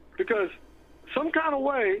 Because some kind of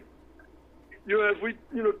way, as we,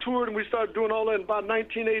 toured and we started doing all that in about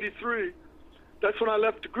 1983, that's when I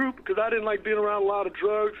left the group because I didn't like being around a lot of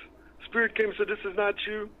drugs. Spirit came and said, "This is not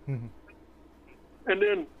you." Mm-hmm. And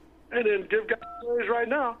then give God praise right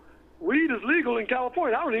now. Weed is legal in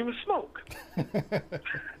California. I don't even smoke.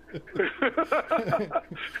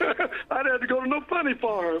 I'd have to go to no funny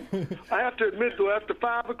farm. I have to admit, though, after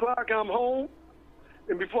 5 o'clock, I'm home.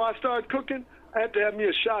 And before I start cooking, I have to have me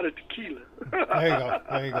a shot of tequila.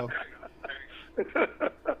 There you go.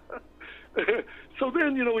 So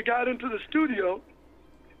then, we got into the studio.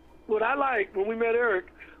 What I liked when we met Eric,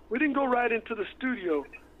 we didn't go right into the studio.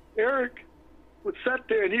 Eric would sit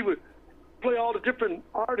there and he would play all the different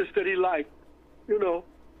artists that he liked,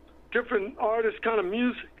 different artists kind of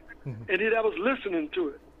music. Mm-hmm. And he'd have us listening to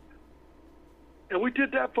it. And we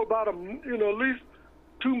did that for about, at least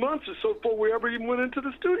 2 months or so before we ever even went into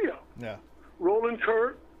the studio. Yeah. Roland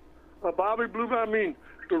Kirk, Bobby Blue,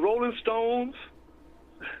 the Rolling Stones.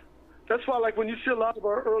 That's why, like, when you see a lot of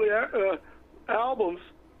our early albums,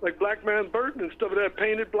 like Black Man Burton and stuff, that had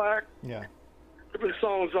Painted Black, different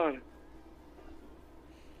songs on it.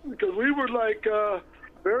 Because we were, like,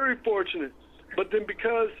 very fortunate. But then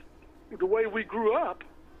because the way we grew up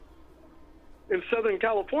in Southern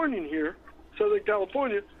California,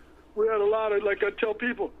 we had a lot of, like I tell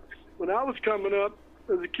people, when I was coming up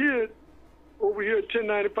as a kid, over here at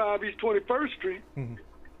 1095 East 21st Street,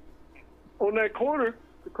 on that corner,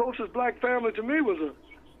 the closest black family to me was a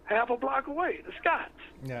half a block away, the Scotts.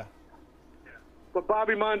 Yeah. But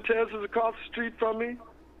Bobby Montez was across the street from me.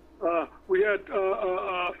 We had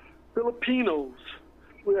Filipinos.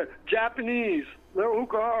 We had Japanese, Larry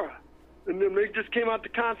Hukahara. And then they just came out to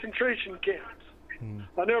concentration camps.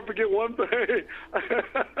 I never forget one thing. I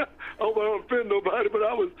hope I don't offend nobody, but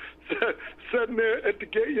I was sitting there at the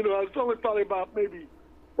gate. You know, I was only probably about maybe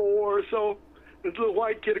 4 or so. This little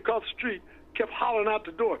white kid across the street kept hollering out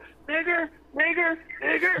the door, "Nigger, nigger,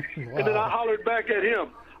 nigger." Wow. And then I hollered back at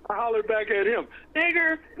him.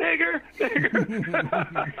 "Nigger, nigger, nigger."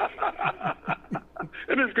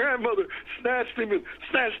 And his grandmother snatched him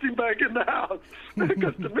back in the house.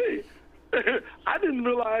 Because to me, I didn't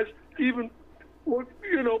realize even what,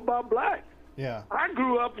 you know, about black. Yeah. I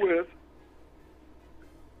grew up with,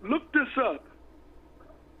 look this up.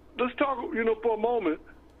 Let's talk, you know, for a moment,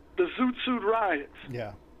 the Zoot Suit riots.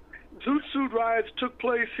 Yeah. Zoot Suit riots took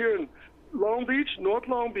place here in Long Beach, North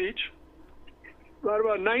Long Beach, right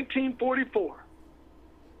about 1944.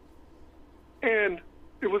 And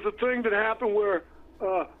it was a thing that happened where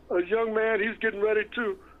a young man, he's getting ready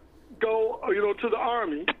to go, you know, to the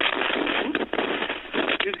Army.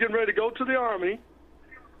 He's getting ready to go to the Army,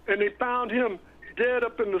 and they found him dead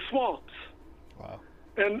up in the swamps. Wow.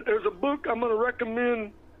 And there's a book I'm going to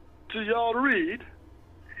recommend to y'all to read,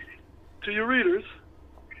 to your readers.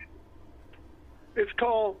 It's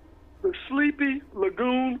called The Sleepy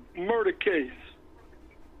Lagoon Murder Case.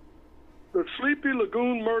 The Sleepy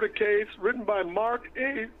Lagoon Murder Case, written by Mark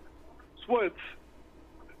A. Switz.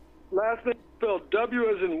 Last name spelled W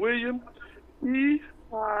as in William, E-I-T-Z.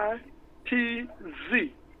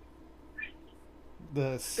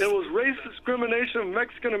 It was race discrimination of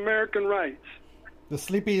Mexican American rights. The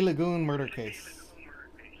Sleepy Lagoon Murder Case.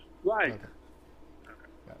 Right. Okay.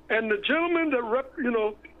 And the gentleman that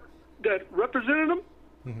represented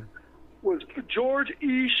him was George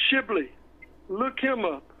E. Shibley. Look him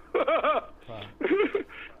up. Wow.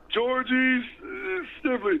 George E.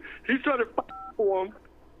 Shibley. He started fighting for him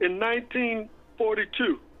in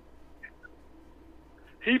 1942.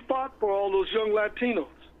 He fought for all those young Latinos.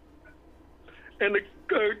 And the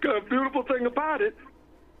beautiful thing about it,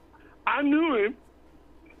 I knew him,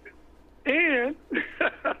 and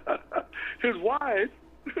his wife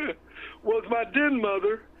was my den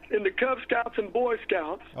mother in the Cub Scouts and Boy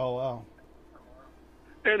Scouts. Oh, wow.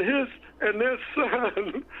 And their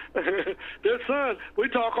son, we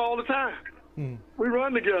talk all the time. We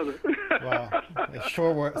run together. Wow.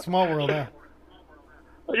 Small world, huh?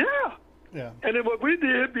 Yeah. Yeah. And then what we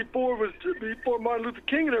did before Martin Luther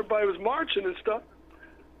King and everybody was marching and stuff,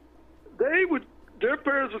 their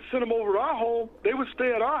parents would send them over to our home. They would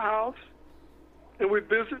stay at our house, and we'd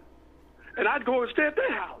visit, and I'd go and stay at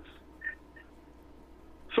their house.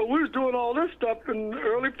 So we was doing all this stuff in the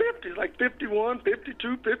early 50s, like 51,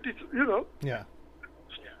 52, 50, you know. Yeah.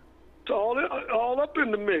 So all up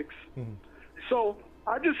in the mix. Mm-hmm. So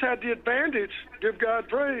I just had the advantage, give God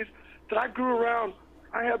praise, that I grew around.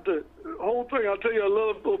 I had the whole thing. I'll tell you a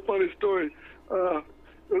little funny story. I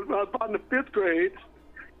was about in the 5th grade,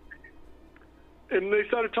 and they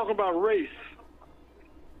started talking about race.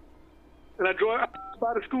 And I drove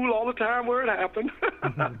by the school all the time where it happened.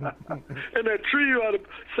 And that tree out of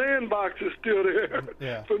sandbox is still there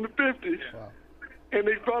from the 50s. Wow. And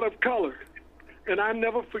they brought up color. And I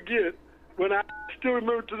never forget, when I still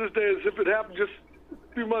remember to this day as if it happened just a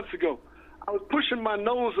few months ago. I was pushing my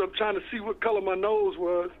nose up trying to see what color my nose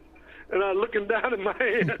was, and I was looking down at my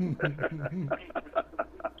hand.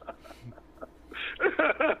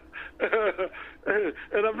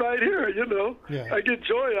 And I'm right here, you know. Yeah. I get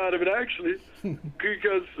joy out of it, actually,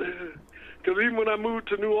 because even when I moved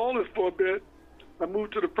to New Orleans for a bit, I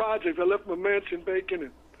moved to the projects. I left my mansion vacant,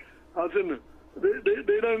 and I was in the.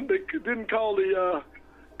 They didn't call the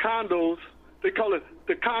condos. They call it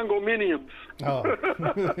the Condominiums. Oh.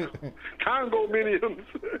 Condominiums.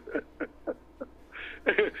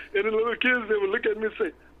 And the little kids, they would look at me and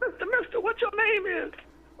say, Mister, what your name is?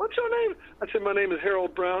 What's your name? I said, my name is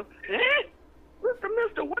Harold Brown. Eh?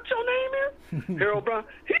 Mister, what your name is? Harold Brown.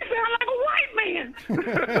 He sounds like a white man.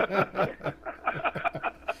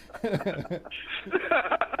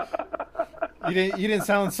 You didn't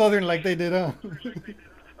sound Southern like they did, huh?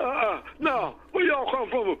 No. Where y'all come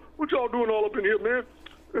from? What y'all doing all up in here, man?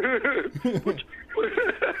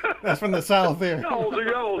 That's from the South there. Y'all.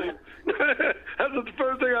 That's the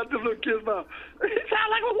first thing I tell little kids about. He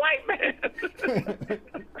sound like a white man.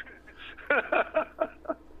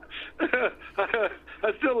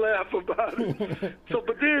 I still laugh about it. So,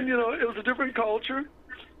 but then, you know, it was a different culture.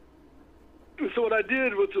 So what I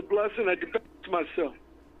did was a blessing. I did back to myself.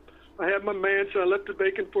 I had my mansion. I left it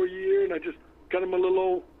vacant for a year, and I just got him a little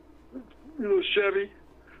old, Chevy.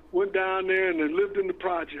 Went down there and I lived in the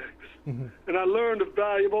projects. Mm-hmm. And I learned a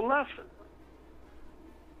valuable lesson.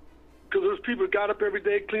 Because those people got up every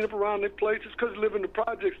day, clean up around their places. Because you live in the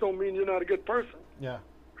projects don't mean you're not a good person. Yeah.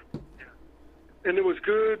 and there was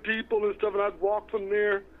good people and stuff, and I'd walk from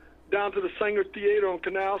there down to the Sanger Theater on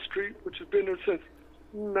Canal Street, which has been there since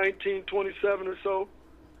 1927 or so.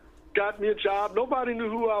 Got me a job. Nobody knew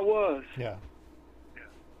who I was. Yeah.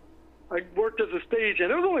 I worked as a stage, and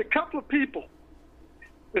there was only a couple of people.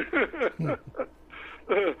 One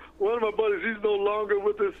of my buddies, he's no longer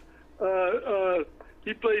with us.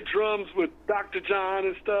 He played drums with Dr. John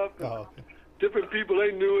and stuff. Oh, okay. Different people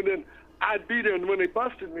they knew, and then I'd be there, and when they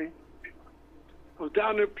busted me, I was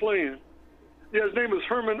down there playing. Yeah, his name was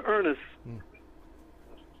Herman Ernest.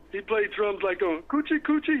 He played drums like Coochie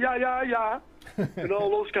Coochie, Ya Ya Ya, and all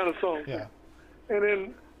those kind of songs. Yeah. And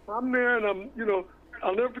then I'm there, and I'm,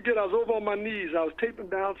 I'll never forget, I was over on my knees. I was taping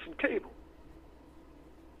down some cable.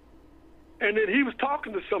 And then he was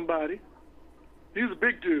talking to somebody. He was a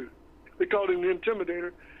big dude. They called him the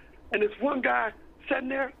Intimidator. And this one guy sitting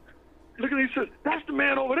there, looking at me, he says, "That's the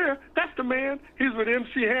man over there. That's the man." He's with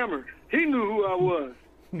MC Hammer. He knew who I was.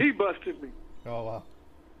 He busted me. Oh, wow.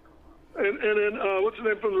 And then, what's his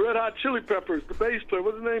name from the Red Hot Chili Peppers, the bass player,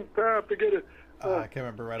 what's his name? I forget it. I can't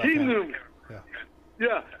remember right He offhand. knew me. Yeah.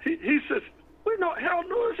 Yeah, he says, "We know Harold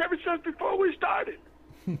knew us ever since before we started."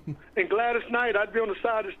 And Gladys Knight, I'd be on the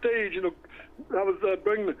side of the stage, I was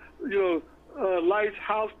bringing the, lights,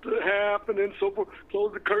 house to half, and then so forth,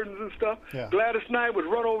 close the curtains and stuff. Yeah. Gladys Knight would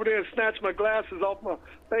run over there and snatch my glasses off my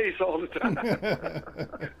face all the time.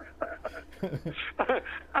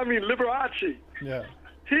 I mean, Liberace. Yeah.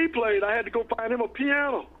 He played. I had to go find him a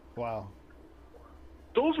piano. Wow.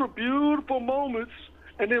 Those were beautiful moments.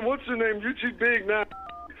 And then what's her name? She's big now.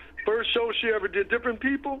 First show she ever did, different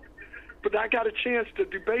people. But I got a chance to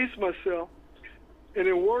debase myself. And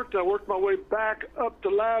it worked. I worked my way back up the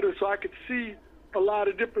ladder so I could see a lot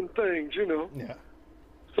of different things, Yeah.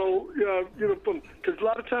 So, because a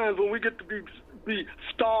lot of times when we get to be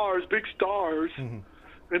stars, big stars, and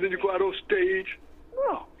then you go out on stage,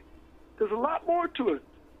 no, there's a lot more to it.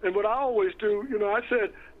 And what I always do, I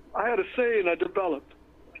said, I had a saying I developed.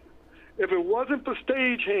 If it wasn't for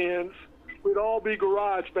stage hands, we'd all be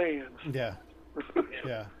garage bands. Yeah.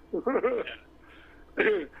 Yeah.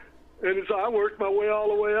 And so I worked my way all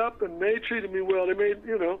the way up, and they treated me well. They made,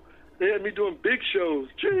 they had me doing big shows.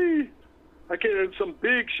 Gee, I can't have some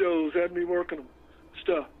big shows, had me working them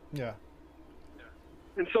stuff. Yeah.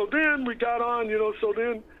 And so then we got on, so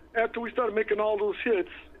then after we started making all those hits,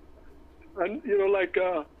 and,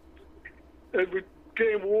 as we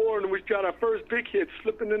came war and we got our first big hit,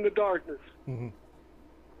 Slipping in the Darkness. Mm-hmm.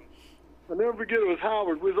 I'll never forget, it was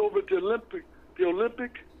Howard. We was over at the Olympia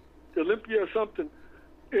or something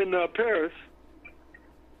in Paris,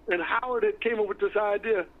 and Howard had came up with this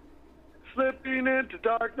idea, slipping into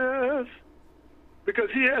darkness, because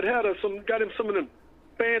he had got him some of them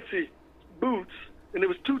fancy boots, and it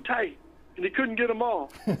was too tight, and he couldn't get them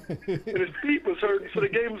off, and his feet was hurting, so they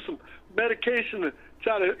gave him some medication to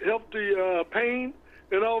try to help the pain,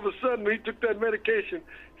 and all of a sudden, when he took that medication,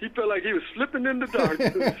 he felt like he was slipping into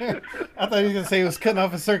darkness. I thought he was going to say he was cutting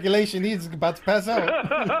off his circulation. He's about to pass out.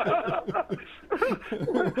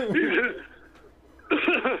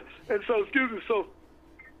 And so, so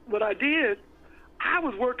what I did, I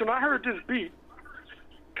was working, I heard this beat,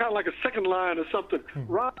 kind of like a second line or something.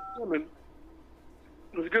 Ron Foreman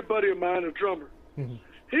was a good buddy of mine, a drummer.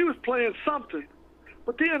 He was playing something,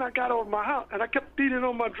 but then I got over my house, and I kept beating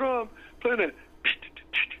on my drum, playing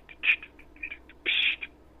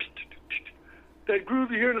that groove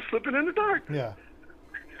you hear in the Slipping in the Dark. Yeah.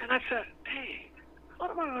 And I said, "Dang,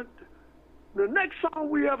 what am I gonna do? The next song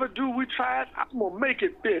we ever do, we try it, I'm going to make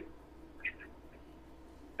it fit."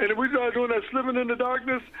 And then we started doing that Slipping in the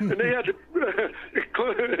Darkness, and they had to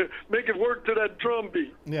make it work to that drum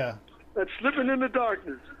beat. Yeah. That Slipping in the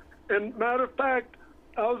Darkness. And matter of fact,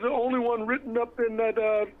 I was the only one written up in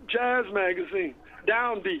that jazz magazine,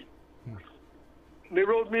 Downbeat. And they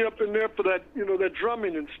wrote me up in there for that, that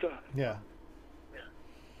drumming and stuff. Yeah.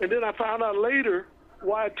 And then I found out later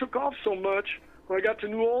why it took off so much when I got to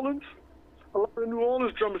New Orleans. A lot of the New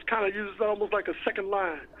Orleans drummers kind of use it almost like a second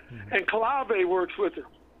line. And Calave works with it.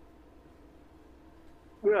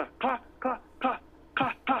 Yeah. Cla, cla, cla,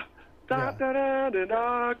 cla, cla. Da, da, da, da,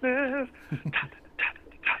 darkness.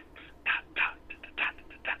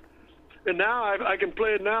 And now I can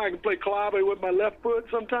play it now. I can play Calave with my left foot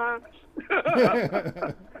sometimes.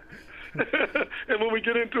 And when we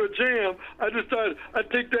get into a jam, I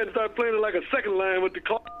take that and start playing it like a second line with the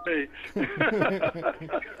clave.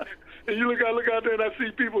 And I look out there and I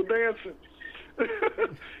see people dancing.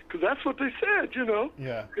 Because that's what they said,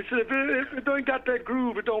 Yeah. They said, if it don't got that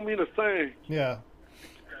groove, it don't mean a thing. Yeah.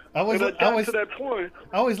 I always got to that point.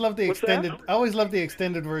 I always love the What's extended. that? I always love the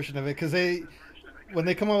extended version of it because they when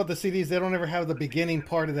they come out with the CDs, they don't ever have the beginning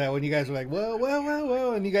part of that when you guys were like,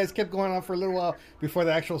 well, and you guys kept going on for a little while before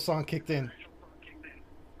the actual song kicked in.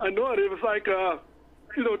 I know it. It was like,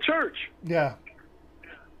 church. Yeah.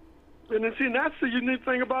 And then, see, that's the unique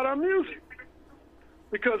thing about our music.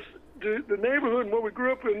 Because the neighborhood where we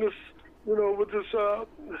grew up in this, with this,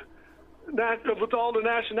 with all the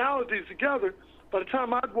nationalities together, by the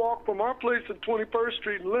time I'd walk from our place at 21st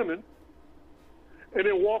Street in Lemon, and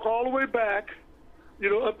then walk all the way back,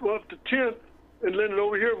 up to 10th, and then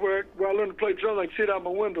over here where I learned to play drums, I can see it out my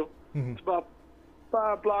window. Mm-hmm. It's about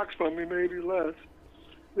 5 blocks from me, maybe less.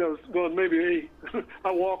 Well, maybe 8.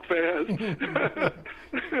 I walk fast.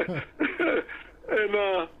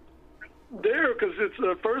 And there, because it's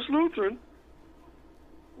First Lutheran,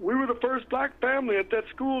 we were the first black family at that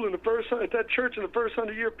school at that church in the first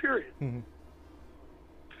 100-year period. Mm-hmm.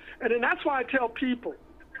 And then that's why I tell people,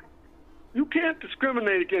 you can't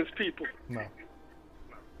discriminate against people. No.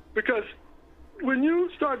 Because when you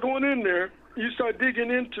start going in there, you start digging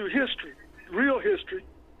into history, real history,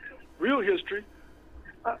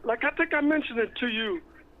 like I think I mentioned it to you,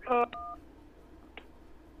 the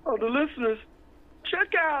listeners,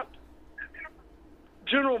 check out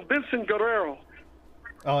General Vincent Guerrero.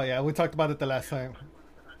 Oh yeah, we talked about it the last time.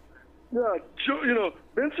 Yeah, General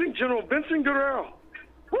Vincent Guerrero.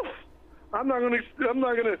 Woo! I'm not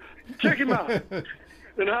gonna check him out.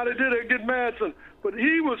 And how they did it, get mad. But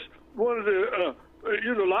he was one of the,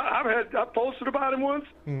 I posted about him once.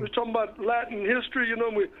 We was talking about Latin history,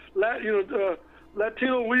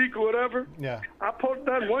 Latino Week or whatever. Yeah. I posted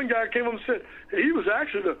that, and one guy came up and said he was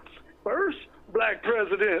actually the first black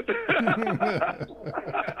president.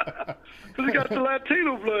 Because he got the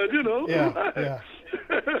Latino blood, Yeah.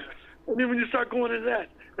 And then when you start going into that,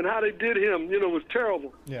 and how they did him, was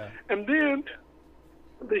terrible. Yeah. And then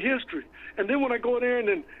the history. And then when I go there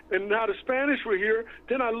and now the Spanish were here,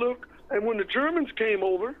 then I look, and when the Germans came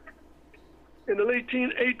over in the late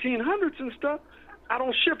 1800s and stuff, out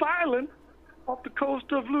on Ship Island off the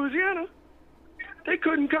coast of Louisiana, they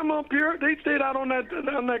couldn't come up here. They stayed out on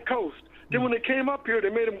that coast. Then when they came up here, they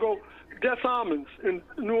made them go Des Allemands in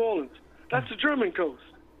New Orleans. That's the German coast.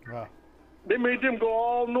 Wow. They made them go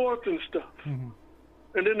all north and stuff. Mm-hmm.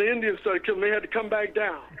 And then the Indians started killing. They had to come back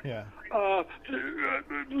down. Yeah.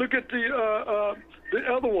 Look at the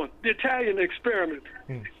other one, the Italian experiment.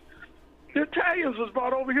 Mm. The Italians was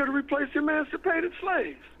brought over here to replace the emancipated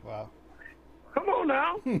slaves. Wow. Come on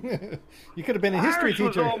now. You could have been a history teacher.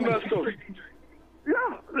 Was all messed up.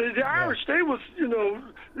 Yeah, the Irish, they was,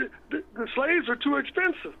 the slaves are too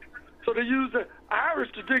expensive. So they used the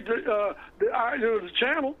Irish to dig the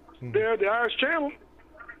channel, there, the Irish Channel,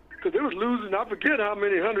 because they was losing, I forget how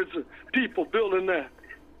many hundreds of people building that.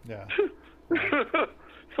 Yeah.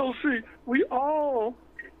 So see, we all,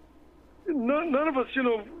 none of us,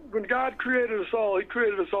 when God created us all, He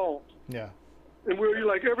created us all. Yeah. And we're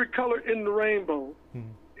like every color in the rainbow.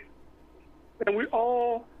 Mm-hmm. And we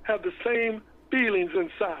all have the same feelings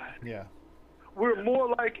inside. Yeah. We're more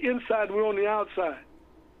like inside than we're on the outside.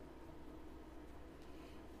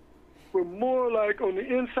 We're more like on the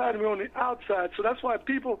inside than we're on the outside. So that's why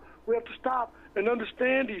we have to stop and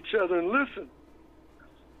understand each other and listen.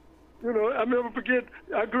 I'll never forget,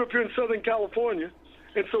 I grew up here in Southern California.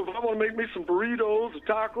 And so if I want to make me some burritos, a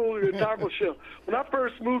taco shell. When I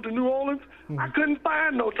first moved to New Orleans, I couldn't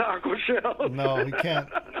find no taco shell. No, you can't.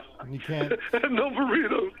 You can't. No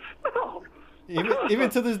burritos. No. Even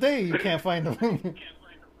to this day, you can't find them. I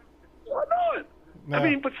know it. No. I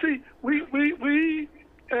mean, but see, we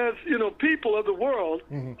as people of the world,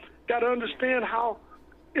 got to understand how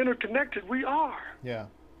interconnected we are. Yeah.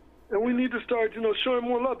 And we need to start, showing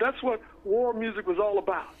more love. That's what war music was all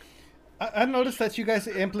about. I noticed that you guys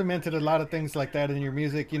implemented a lot of things like that in your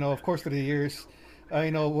music. Of course, through the years.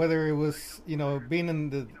 Whether it was, being in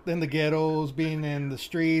the ghettos, being in the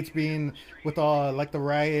streets, being with all like the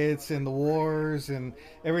riots and the wars and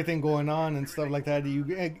everything going on and stuff like that. You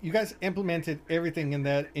guys implemented everything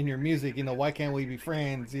in your music. Why can't we be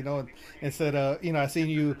friends? Instead of, I seen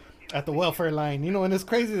you at the welfare line, and it's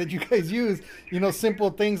crazy that you guys use,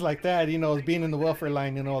 simple things like that, being in the welfare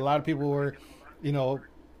line. A lot of people were,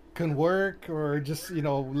 couldn't work or just,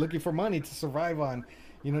 looking for money to survive on.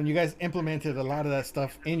 You guys implemented a lot of that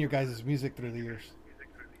stuff in your guys' music through the years.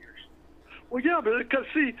 Well, yeah, but because,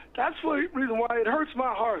 see, that's the reason why it hurts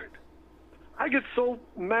my heart. I get so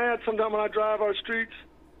mad sometimes when I drive our streets.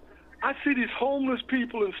 I see these homeless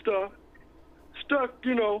people and stuff stuck,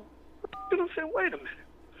 I'm saying, wait a minute.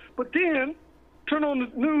 But then, turn on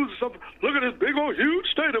the news or something, look at this big old huge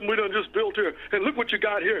stadium we done just built here, and look what you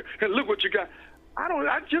got here, and look what you got.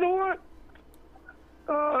 You know what?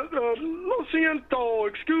 Lo siento,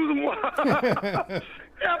 excuse moi.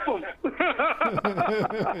 F them.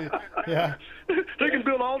 Yeah. They can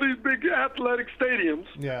build all these big athletic stadiums,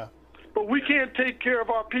 Yeah. but we can't take care of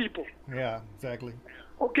our people. Yeah. Exactly.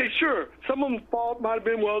 Okay, sure. Some of them's fault might have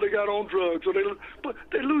been, well, they got on drugs, but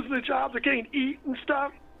they losing their jobs. They can't eat and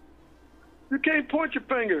stuff. You can't point your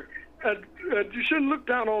finger. You shouldn't look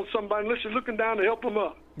down on somebody unless you're looking down to help them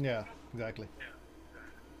up. Yeah. Exactly.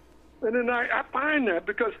 And then I find that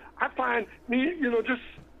because I find me, just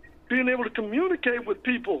being able to communicate with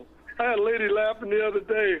people. I had a lady laughing the other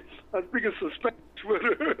day. I was speaking some Spanish with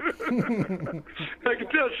her. I could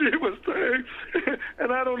tell she was saying,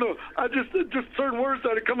 and I don't know. I just certain words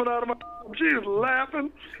started coming out of my. She was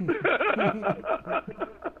laughing.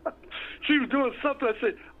 She was doing something. I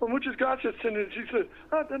said, "Well, muchas gracias," and she said,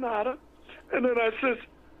 "De nada." And then I said,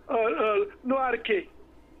 "No hay que."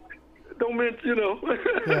 Don't mean,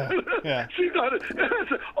 Yeah. Yeah. She started, and I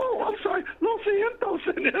said, "Oh, I'm sorry, lo siento."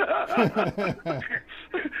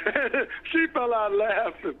 She fell out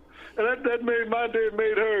laughing. And that made my day,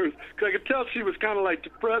 made hers. Because I could tell she was kind of like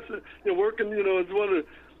depressed, working, as one of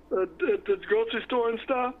the grocery store and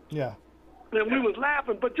stuff. Yeah. And we was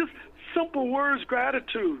laughing, but just simple words,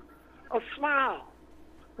 gratitude, a smile.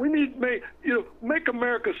 We need make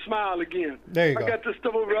America smile again. There you go. I got this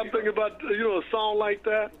stuff over. I'm thinking about a song like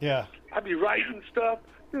that. Yeah. I be writing stuff.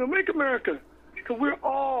 Make America, because we're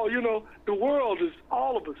all the world is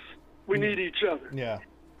all of us. We need each other. Yeah.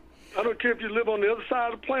 I don't care if you live on the other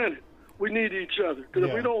side of the planet. We need each other, because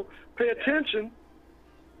if we don't pay attention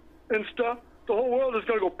and stuff, the whole world is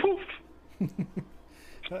going to go poof.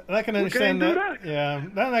 And I can understand that. that. Yeah,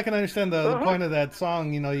 and I can understand the point of that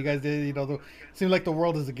song. You guys did. It seems like the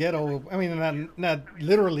world is a ghetto. I mean, not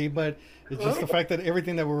literally, but it's just the fact that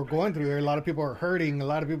everything that we're going through here, a lot of people are hurting, a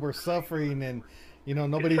lot of people are suffering, and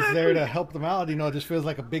nobody's there to help them out. It just feels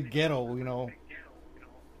like a big ghetto.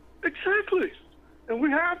 Exactly, and we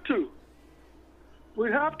have to. We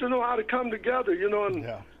have to know how to come together.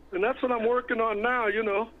 And that's what I'm working on now.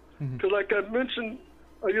 Because like I mentioned,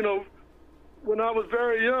 when I was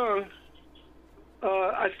very young,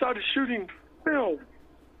 I started shooting film.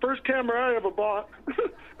 First camera I ever bought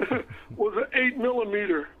was an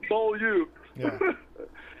 8mm Beaulieu, and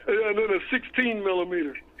then a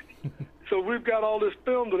 16mm. So we've got all this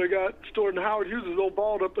film that I got stored in Howard Hughes' old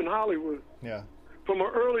vault up in Hollywood. Yeah. From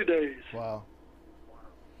our early days. Wow.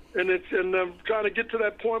 And I'm trying to get to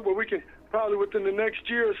that point where we can probably within the next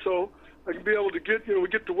year or so, I can be able to get we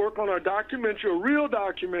get to work on our documentary, a real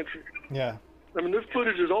documentary. Yeah. I mean, this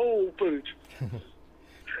footage is old footage.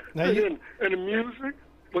 Now and the music,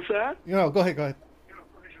 what's that? Go ahead.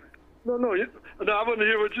 No, I want to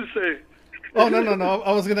hear what you say. Oh no!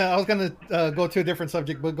 I was gonna go to a different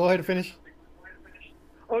subject, but go ahead and finish.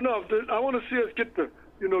 Oh no! I want to see us get to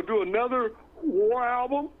do another war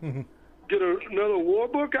album, get another war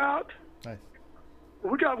book out. Nice.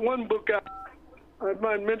 We got one book out. I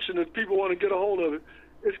might mention if people want to get a hold of it.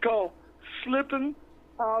 It's called "Slipping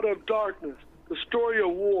Out of Darkness: The Story of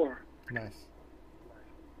War." Nice.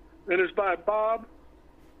 And it's by Bob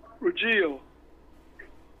Reggio.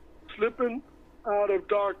 Slipping Out of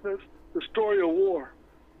Darkness: The Story of War.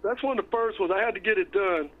 That's one of the first ones. I had to get it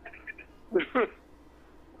done.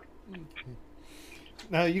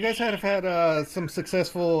 Now, you guys have had some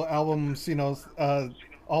successful albums.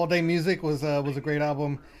 All Day Music was a great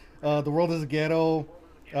album. The World is a Ghetto.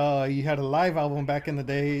 You had a live album back in the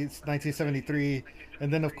day, it's 1973.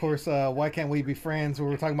 And then, of course, Why Can't We Be Friends? We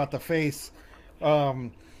were talking about The Face.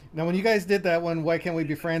 Now, when you guys did that one, Why Can't We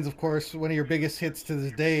Be Friends, of course, one of your biggest hits to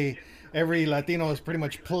this day. Every Latino has pretty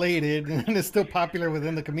much played it, and it's still popular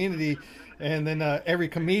within the community. And then every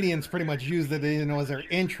comedian's pretty much used it, as their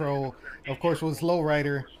intro. Of course, was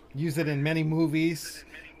Lowrider. Used it in many movies.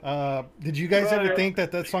 Did you guys ever think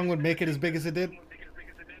that song would make it as big as it did?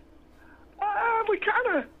 We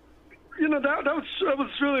kind of, that was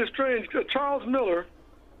really strange. Charles Miller,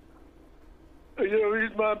 I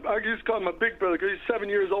used to call him my big brother because he's 7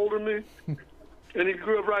 years older than me, and he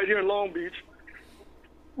grew up right here in Long Beach.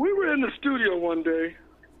 We were in the studio one day,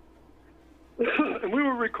 and we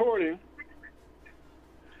were recording.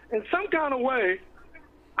 In some kind of way,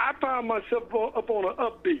 I found myself up on an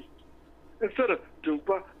upbeat instead of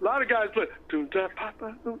doompa. A lot of guys play doompa,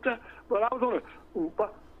 papa, doompa, but I was on a oompa,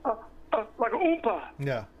 like a oompa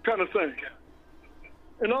kind of thing.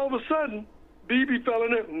 And all of a sudden, BB fell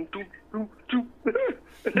in there, doom, doom, doom.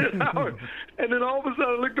 And then all of a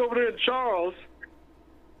sudden, I looked over there and Charles,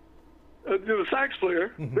 the sax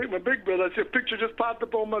player, my big brother, I see a picture just popped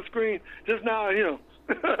up on my screen just now of him.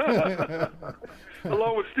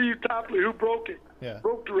 Along with Steve Topley, who broke it,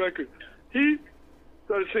 broke the record. The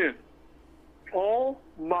started saying, all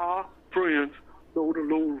my friends know the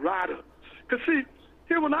Lowrider. Because see,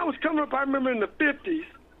 here when I was coming up, I remember in the 50s,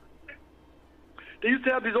 they used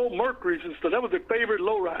to have these old Mercuries and stuff. That was their favorite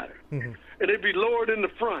lowrider. And they'd be lowered in the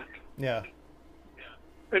front. Yeah.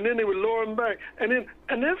 And then they would lower them back. And this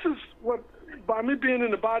is what, by me being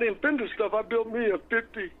in the body and fender stuff, I built me a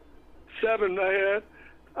 57 I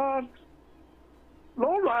had.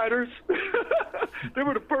 Lowriders, they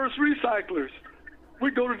were the first recyclers.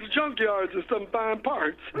 We'd go to the junkyards and stuff and find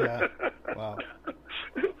parts. Yeah. Wow.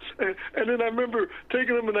 And then I remember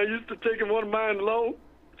taking them, and I used to take one of mine low.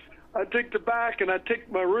 I'd take the back, and I'd take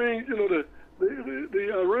my rings, the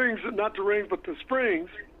rings, not the rings, but the springs,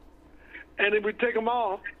 and then we'd take them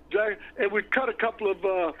off, and we'd cut a couple of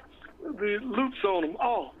the loops on them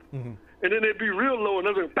off. And then they'd be real low, and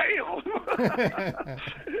I'd be bam!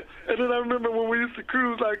 And then I remember when we used to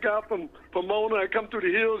cruise, like out from Pomona, I'd come through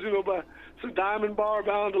the hills, by some Diamond Bar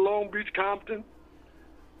bound to Long Beach, Compton.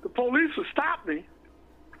 The police would stop me,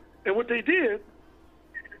 and what they did,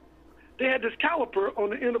 they had this caliper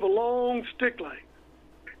on the end of a long stick light.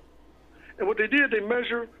 And what they did, they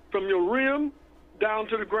measure from your rim down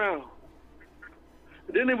to the ground.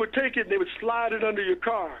 And then they would take it and they would slide it under your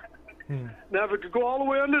car. Now, if it could go all the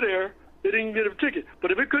way under there, they didn't get a ticket.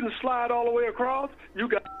 But if it couldn't slide all the way across, you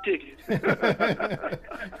got a ticket.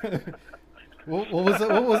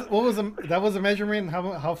 That was a measurement?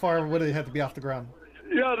 How far would it have to be off the ground?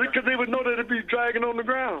 Yeah, because they would know that it'd be dragging on the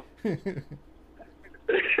ground.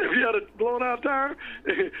 If you had a blown out tire,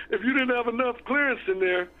 if you didn't have enough clearance in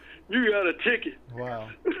there, you got a ticket. Wow.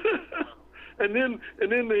 and then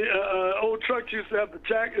the old trucks used to have the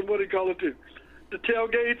jack and what do you call it too? The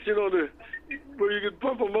tailgates, where you could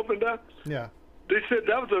pump them up and down. Yeah. They said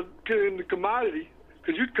that was in the commodity,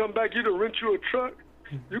 because you'd come back, you'd rent you a truck,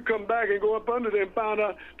 you come back and go up under there and found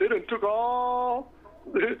out they done took all,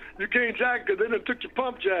 you can't jack because they done took your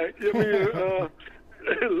pump jack, lifts,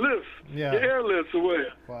 your air lifts away.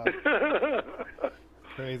 Wow.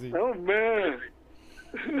 Crazy. Oh, man.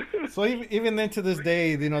 So even then to this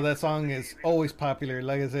day, that song is always popular.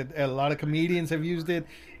 Like I said, a lot of comedians have used it.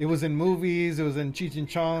 It was in movies. It was in Cheech and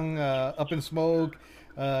Chong, Up in Smoke.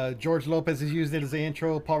 George Lopez has used it as the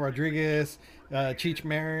intro. Paul Rodriguez, Cheech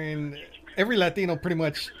Marin. Every Latino, pretty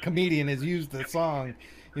much, comedian has used the song.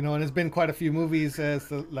 And there's been quite a few movies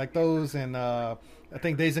like those. And I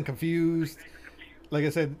think Dazed and Confused. Like I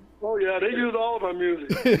said. Oh yeah, they use all of our music.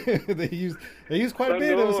 they used quite a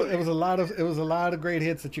bit. It was a lot of great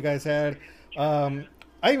hits that you guys had. I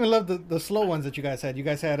even love the slow ones that you guys had. You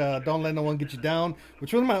guys had "Don't Let No One Get You Down,"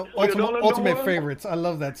 which was my ultimate favorites. I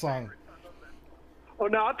love that song. Oh,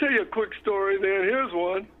 now I'll tell you a quick story. Then here's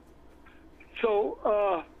one. So,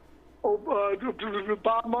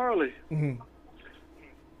 Bob Marley. Him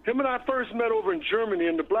and I first met over in Germany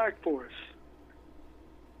in the Black Forest.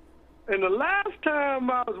 And the last time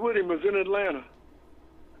I was with him was in Atlanta.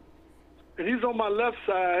 And he's on my left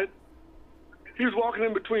side. He was walking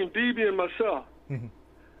in between BB and myself. And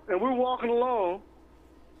we're walking along,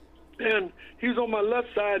 and he was on my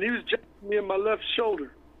left side. He was jacking me in my left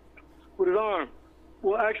shoulder with his arm.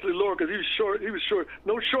 Well, actually, lower, because he was short. He was short.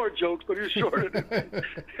 No short jokes, but he was short.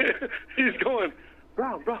 He's going,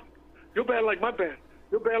 bro, your band like my band.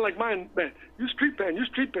 Your band like my band. You street band.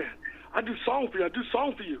 I do song for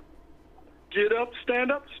you. Get up,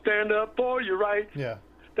 stand up for you, right? Yeah.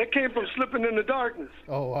 That came from Slipping in the Darkness.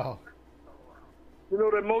 Oh, wow. You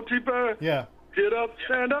know that motif? Yeah. Get up,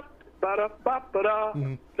 stand up, ba-da-ba-ba-da.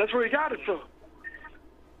 That's where he got it from.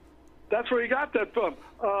 That's where he got that from.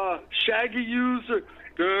 Shaggy used it.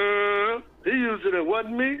 He used it. It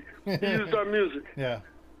wasn't me. He used our music. Yeah.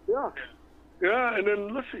 Yeah. Yeah, and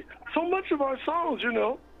then, let's see. So much of our songs,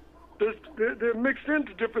 they're mixed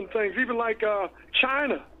into different things. Even like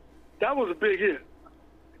China. That was a big hit.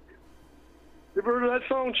 You ever heard of that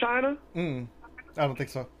song, China? I don't think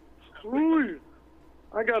so. Ooh,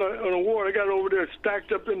 I got an award. I got it over there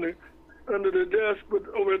stacked up under the desk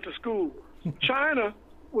over at the school. China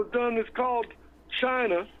was done. It's called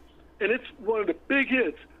China, and it's one of the big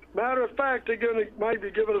hits. Matter of fact, might be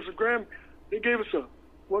giving us a Grammy. They gave us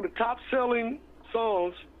one of the top-selling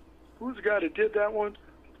songs. Who's the guy that did that one?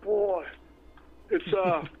 Boy, it's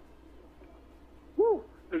woo.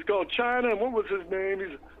 It's called China, and what was his name?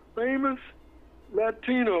 He's a famous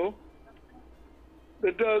Latino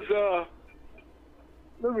that does,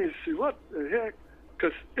 let me see, what the heck?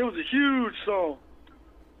 Because it was a huge song.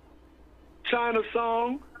 China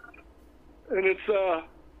song, and it's,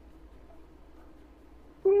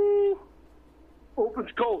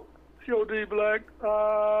 opens cold. C.O.D. Black,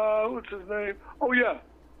 what's his name? Oh, yeah.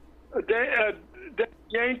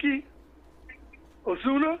 Yankee.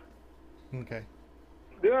 Ozuna. Okay.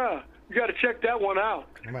 Yeah, you got to check that one out.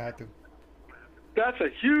 I might have to. That's a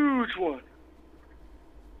huge one.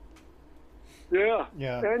 Yeah.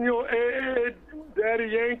 Yeah. Annual Ed, Daddy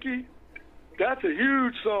Yankee. That's a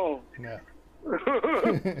huge song. Yeah.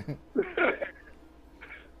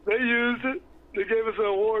 They used it. They gave us an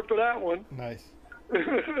award for that one. Nice.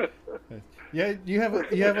 Yeah, you have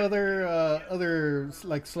other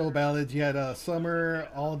like slow ballads. You had Summer,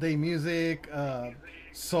 All Day Music,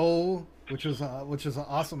 Soul, which is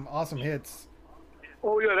awesome hits.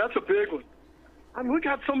 Oh yeah, that's a big one. I mean, we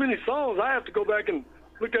got so many songs. I have to go back and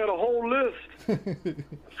look at a whole list.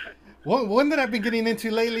 One that I've been getting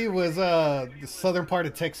into lately was the southern part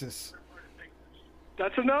of Texas.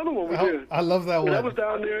 That's another one we did. I love that one. That was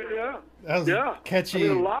down there, yeah. That was catchy. I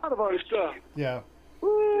mean, a lot of our stuff. Yeah.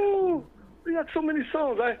 Ooh, we got so many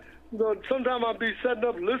songs. Sometimes I'll be setting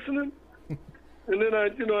up listening, and then I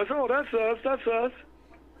say, oh, that's us.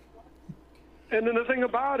 And then the thing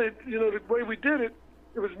about it, the way we did it,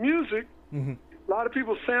 it was music. Mm-hmm. A lot of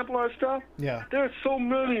people sample our stuff. Yeah. There's so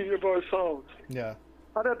many of our songs. Yeah.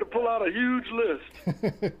 I'd have to pull out a huge list.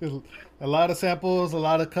 A lot of samples, a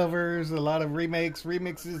lot of covers, a lot of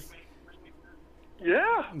remixes.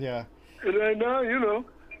 Yeah. Yeah. And then now,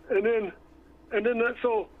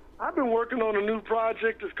 so I've been working on a new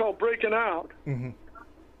project. It's called Breaking Out, Mm-hmm.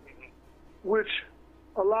 which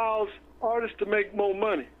allows artists to make more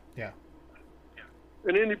money. Yeah.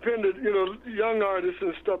 And independent, young artists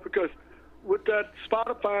and stuff, because with that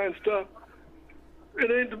Spotify and stuff,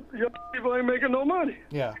 young people ain't making no money.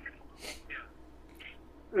 Yeah.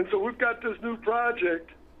 And so we've got this new project,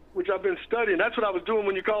 which I've been studying. That's what I was doing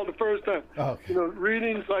when you called the first time. Oh, okay.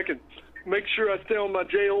 Reading so I can make sure I stay on my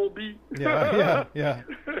JOB. Yeah.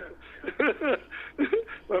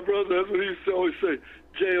 My brother, that's what he used to always say,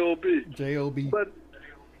 JOB. JOB. But,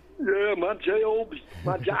 yeah, my JOB,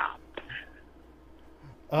 my job.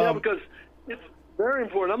 Yeah, because it's very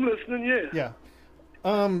important. I'm listening, Yeah.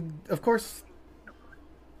 Of course,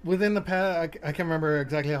 within the past, I can't remember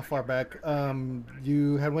exactly how far back,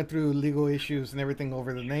 you had went through legal issues and everything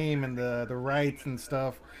over the name and the rights and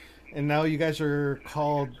stuff, and now you guys are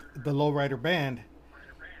called the Lowrider Band.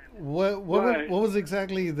 What was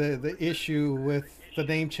exactly the issue with the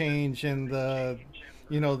name change and the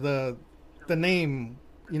name,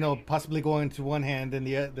 possibly going to one hand and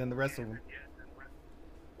then the rest of them?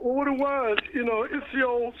 Well, what it was, it's the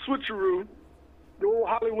old switcheroo, the old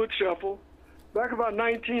Hollywood shuffle. Back about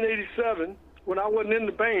 1987, when I wasn't in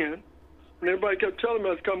the band, and everybody kept telling me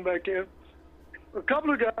I was coming back in, a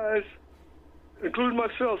couple of guys, including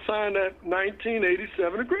myself, signed that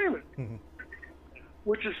 1987 agreement, Mm-hmm.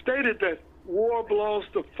 which is stated that war belongs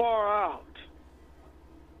to far out.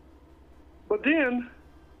 But then,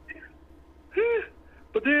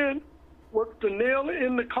 what's the nail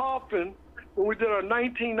in the coffin when we did our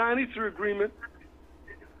 1993 agreement?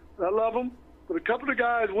 I love them, but a couple of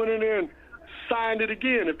guys went in there and signed it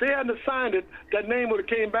again. If they hadn't signed it, that name would have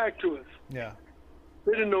came back to us. Yeah.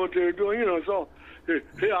 They didn't know what they were doing. So,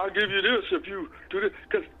 hey, I'll give you this if you do this.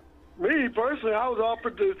 Because me, personally, I was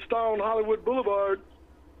offered to star on Hollywood Boulevard,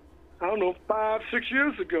 5-6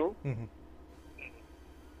 years ago. Mm-hmm.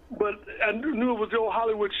 But I knew it was the old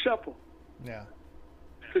Hollywood shuffle. Yeah.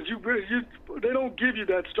 Because they don't give you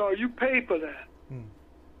that star. You pay for that. Mm.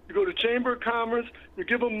 You go to Chamber of Commerce, you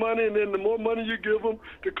give them money, and then the more money you give them,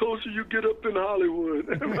 the closer you get up in Hollywood.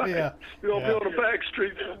 Right? Yeah. You don't be on the back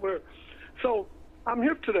street somewhere. So I'm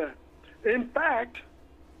hip to that. In fact,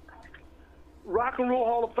 Rock and Roll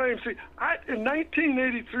Hall of Fame. See, in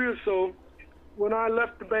 1983 or so, when I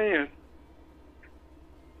left the band,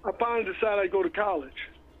 I finally decided I'd go to college.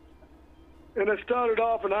 And I started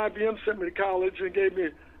off, and IBM sent me to college and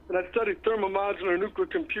and I studied thermomodular nuclear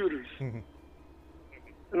computers. Mm-hmm.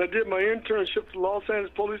 And I did my internship at the Los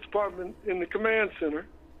Angeles Police Department in the command center.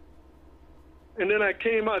 And then I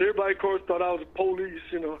came out. Everybody, of course, thought I was a police,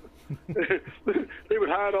 They would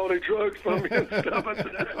hide all their drugs from me and stuff. I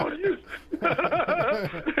said, that's on you.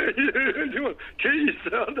 You want to kill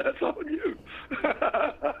yourself, that's on you.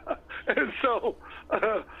 And so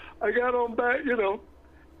I got on back,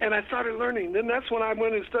 and I started learning. Then that's when I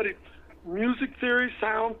went and studied music theory,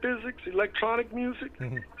 sound physics, electronic music.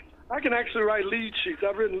 Mm-hmm. I can actually write lead sheets.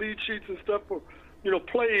 I've written lead sheets and stuff for,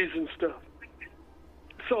 plays and stuff.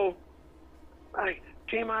 So I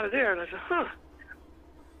came out of there and I said,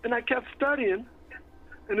 and I kept studying.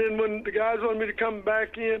 And then when the guys wanted me to come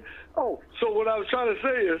back in, so what I was trying to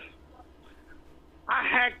say is, I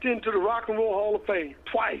hacked into the Rock and Roll Hall of Fame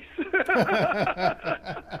twice.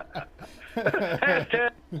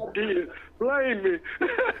 Hashtag I did. Blame me.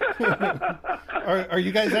 Are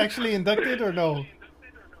you guys actually inducted or no?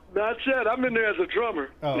 Not yet. I'm in there as a drummer.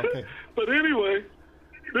 Oh, okay. But anyway,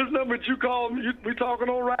 this number that you call we talking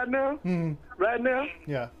on right now? Right now?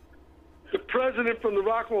 Yeah. The president from the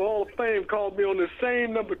Rock and Roll Hall of Fame called me on the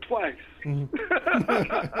same number twice. And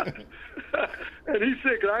he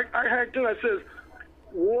said, cause I hacked in, I says,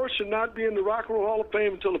 War should not be in the Rock and Roll Hall of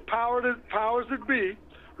Fame until the powers that be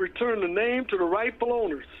return the name to the rightful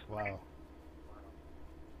owners. Wow.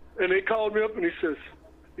 And they called me up and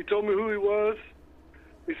he told me who he was.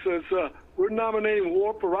 He says, we're nominating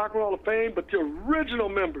War for Rock and Roll Hall of Fame, but the original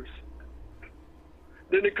members.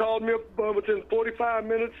 Then they called me up within 45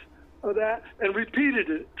 minutes of that and repeated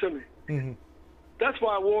it to me. That's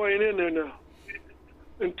why War ain't in there now.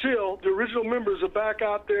 Until the original members are back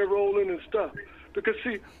out there rolling and stuff. Because,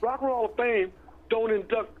 see, Rock and Roll Hall of Fame don't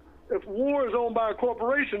induct. If War is owned by a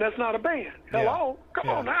corporation, that's not a band. Hello? Come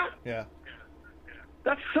on now. Yeah.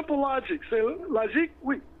 That's simple logic. Say, logique,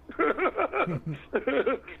 oui.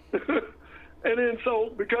 And then so,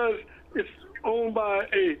 because it's owned by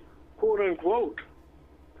a quote-unquote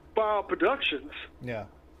Fire Productions, Yeah.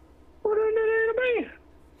 well, then it ain't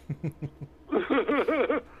a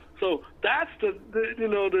band. So that's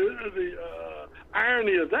the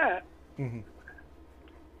irony of that. And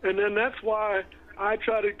then that's why I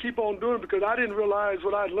try to keep on doing it, because I didn't realize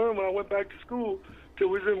what I'd learned when I went back to school till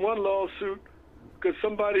we was in one lawsuit because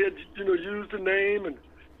somebody had, used the name, and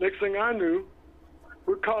next thing I knew,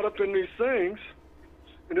 we're caught up in these things.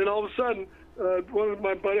 And then all of a sudden, one of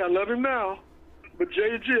my buddy, I love him now, but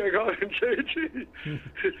JG, I call him JG.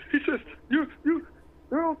 He says, you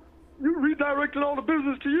redirected all the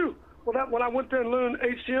business to you. Well, when I went there and learned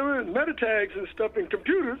HTML and meta tags and stuff in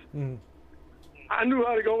computers, I knew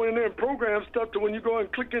how to go in there and program stuff to when you go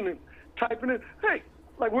and click in and typing in, hey,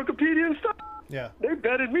 like Wikipedia and stuff. Yeah. They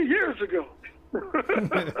betted me years ago. Because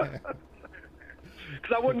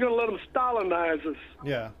I wasn't going to let them Stalinize us.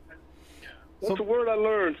 Yeah. That's the word I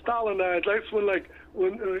learned, Stalinize. That's when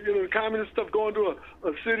the communist stuff going to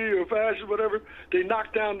a city or fascist, whatever, they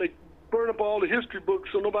burn up all the history books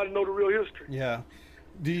so nobody know the real history. Yeah.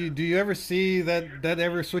 Do you ever see that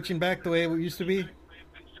ever switching back the way it used to be?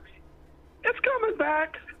 It's coming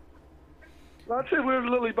back. I'd say we're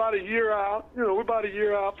literally about a year out. We're about a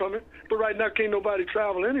year out from it. But right now, can't nobody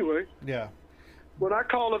travel anyway. Yeah. When I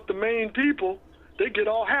call up the main people, they get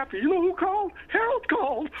all happy. You know who called? Harold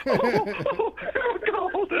called. Harold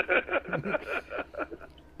called.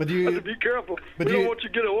 But I have to be careful. We don't want you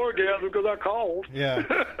to get an orgasm because I called. Yeah.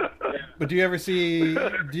 But do you ever see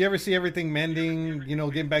everything mending,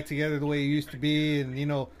 getting back together the way it used to be,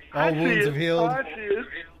 and, all wounds have healed? I see it.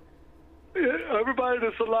 Everybody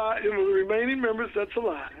that's alive, the remaining members that's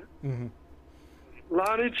alive.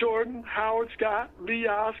 Lonnie Jordan, Howard Scott, Lee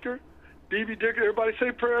Oscar, B.B. Dick. Everybody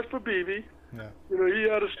say prayers for B.B. Yeah. He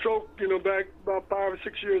had a stroke, back about 5 or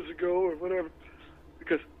 6 years ago or whatever.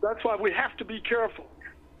 Because that's why we have to be careful.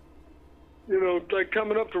 Like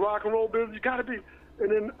coming up to rock and roll business, you got to be. And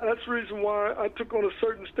then that's the reason why I took on a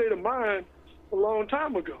certain state of mind a long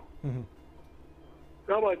time ago.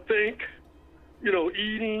 Now I think,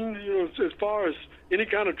 eating, as far as any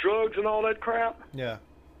kind of drugs and all that crap. Yeah.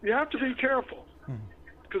 You have to be careful.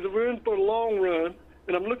 Because if we're in for the long run,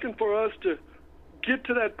 and I'm looking for us to get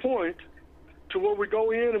to that point to where we go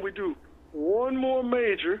in and we do one more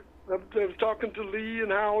major. I was talking to Lee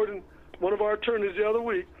and Howard and one of our attorneys the other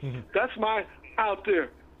week. That's my out there.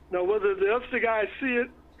 Now, whether the other guys see it,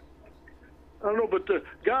 I don't know, but the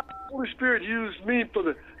God, the Holy Spirit used me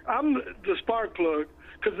I'm the spark plug,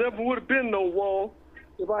 because there would have been no wall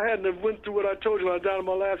if I hadn't have went through what I told you when I was down to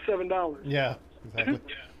my last $7. Yeah,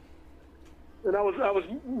 exactly. And I was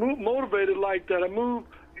motivated like that. I moved.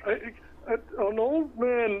 An old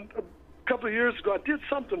man a couple of years ago, I did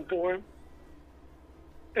something for him,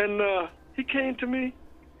 and he came to me,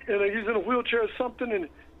 and he's in a wheelchair or something, and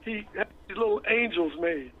he had these little angels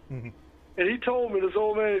made. And he told me, this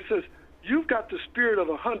old man, he says, you've got the spirit of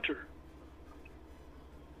a hunter.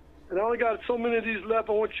 And I only got so many of these left,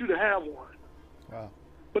 I want you to have one. Wow.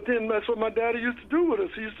 But then that's what my daddy used to do with us.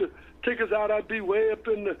 He used to take us out. I'd be way up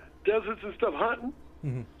in the deserts and stuff hunting.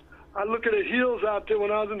 I look at the hills out there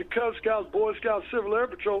when I was in the Cub Scouts, Boy Scouts, Civil Air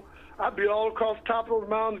Patrol. I'd be all across the top of those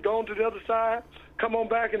mountains, going to the other side, come on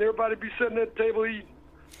back, and everybody be sitting at the table eating.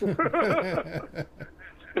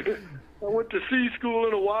 I went to sea school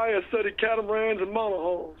in Hawaii. I studied catamarans and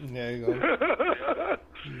monohulls. There you go.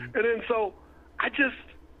 And then so I just,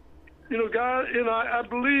 God, I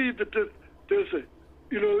believe that there's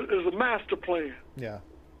a master plan. Yeah.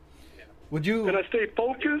 Would you? And I stay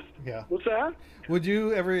focused. Yeah. What's that? Would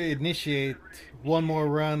you ever initiate one more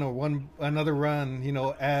run or another run,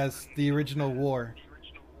 as the original War?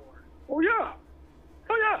 Oh yeah.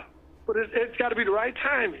 but it's got to be the right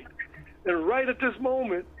timing. And right at this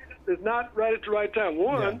moment is not right at the right time.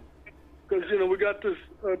 One, because, we got this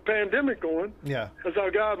pandemic going. Yeah. That's how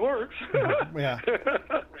God works. Yeah.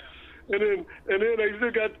 And then I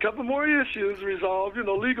still got a couple more issues resolved,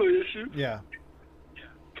 legal issues. Yeah.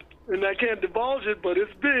 And I can't divulge it, but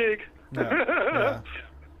it's big. Yeah.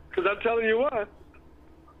 Because I'm telling you what,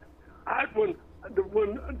 when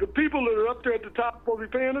the people that are up there at the top will be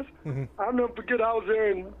paying us, I'll never forget I was there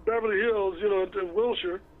in Beverly Hills, in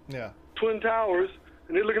Wilshire, Yeah. Twin Towers,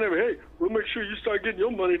 and they're looking at me, hey, we'll make sure you start getting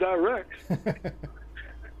your money direct. And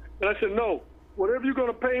I said, no. Whatever you're going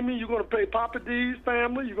to pay me, you're going to pay Papa D's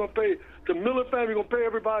family, you're going to pay the Miller family, you're going to pay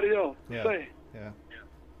everybody else. Yeah. Same. Yeah.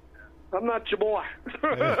 I'm not your boy. I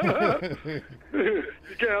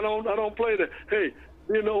don't play that. Hey,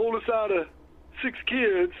 being the oldest out of 6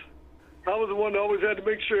 kids, I was the one that always had to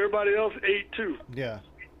make sure everybody else ate too. Yeah.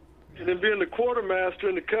 And then being the quartermaster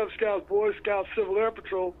in the Cub Scouts, Boy Scouts, Civil Air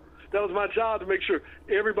Patrol, that was my job to make sure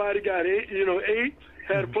everybody got ate,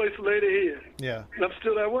 had a place to lay their head. Yeah. And I'm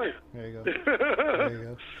still that way. There you go. There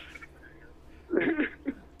you go.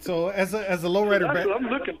 So as a lowrider That's band, what I'm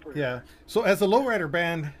looking for. yeah. So as a lowrider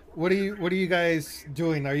band, what are you guys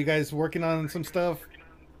doing? Are you guys working on some stuff?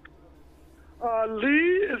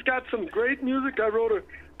 Lee has got some great music. I wrote a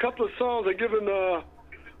couple of songs. I given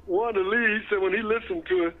one to Lee. He said when he listened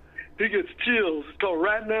to it, he gets chills. It's called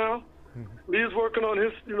Right Now. Lee's working on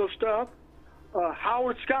his stuff.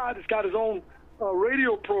 Howard Scott has got his own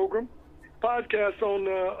radio program, podcast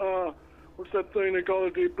on what's that thing they call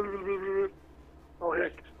it? Oh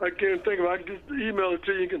heck, I can't think of it. I can just email it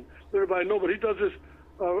to you. You can let everybody know. But he does this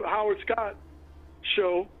Howard Scott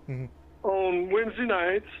show on Wednesday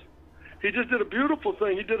nights. He just did a beautiful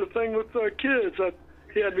thing. He did a thing with kids that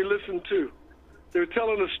he had me listen to. They were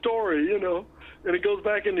telling a story, and it goes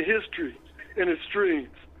back into history and its streams.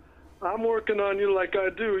 I'm working on, like I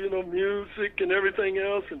do, music and everything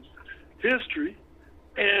else and history.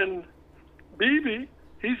 And BB,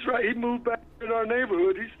 he's right. He moved back in our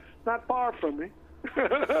neighborhood. He's not far from me.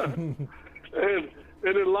 and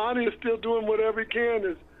then Lonnie is still doing whatever he can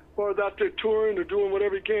as far as out there touring or doing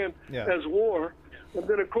whatever he can as war. And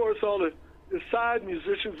then, of course, all the side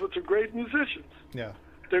musicians, which are great musicians. Yeah.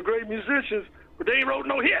 They're great musicians, but they ain't wrote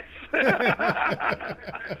no hits.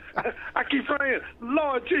 I keep praying,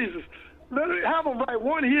 Lord Jesus, have them write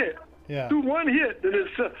one hit. Yeah. Do one hit, then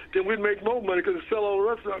we'd make more money because it sell all the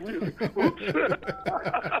rest of our music. Oops.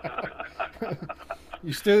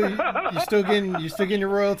 You still getting your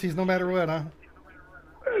royalties no matter what, huh?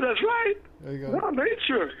 That's right. There you go. Well, I made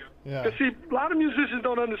sure. Yeah. Because, see, a lot of musicians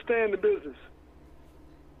don't understand the business.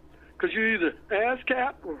 Because you're either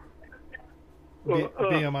ASCAP or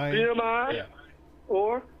BMI, yeah.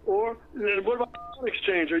 or what about Sound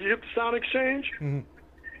Exchange? Are you hip to Sound Exchange? Mm-hmm.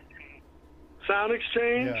 Sound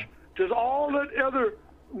Exchange. Yeah. There's all that other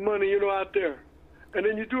money, out there, and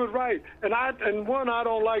then you do it right. And I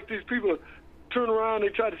don't like these people that turn around. They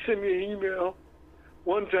try to send me an email.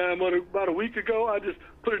 One time, about a week ago, I just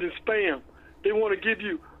put it in spam. They want to give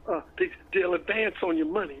you, they'll advance on your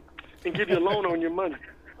money and give you a loan on your money.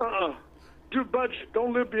 Do budget.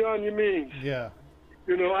 Don't live beyond your means. Yeah.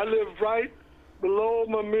 I live right below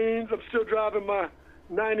my means. I'm still driving my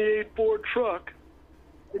 98 Ford truck.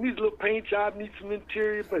 It needs a little paint job, needs some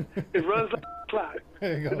interior, but it runs like a clock.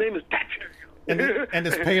 There you go. The name is Patrick. And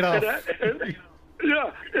it's paid off.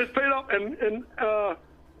 Yeah, it's paid off. And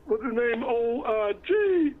what's his name?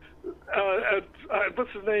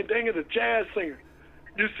 What's his name? Dang it, a jazz singer.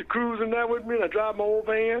 Used to cruise in that with me, and I drive my old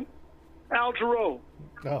van. Al Jarreau.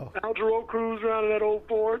 Oh. Al Jarreau cruised around in that old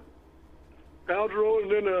Ford. Al Jarreau, and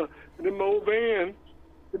then my old van,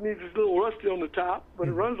 it needs this little rusty on the top, but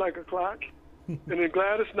it runs like a clock. And then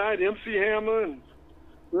Gladys Knight, MC Hammer, and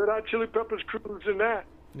Red Hot Chili Peppers cruised in that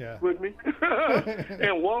with me.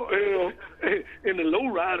 And walk, in the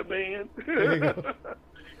Lowrider band. There you go.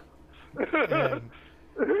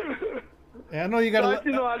 Yeah, I know you got I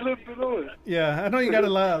live below it. Yeah, I know you got a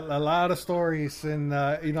lot of stories, and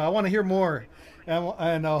I want to hear more.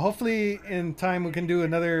 And hopefully, in time, we can do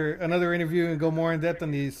another interview and go more in depth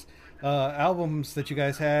on these albums that you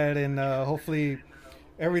guys had, and hopefully,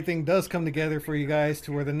 everything does come together for you guys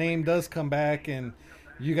to where the name does come back, and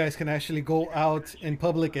you guys can actually go out in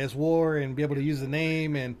public as War and be able to use the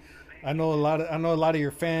name. And I know a lot of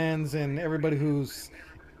your fans and everybody who's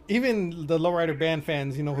even the Lowrider band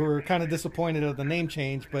fans, who are kind of disappointed of the name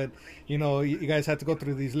change, but you guys had to go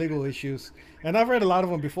through these legal issues. And I've read a lot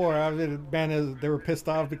of them before. I've read a band they were pissed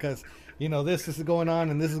off because this is going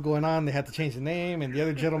on and this is going on. They had to change the name, and the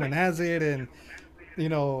other gentleman has it, and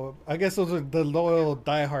I guess those are the loyal,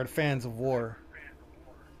 diehard fans of War.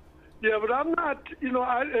 Yeah, but I'm not, and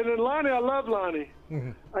then Lonnie, I love Lonnie.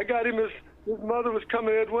 Mhm. I got him, his mother was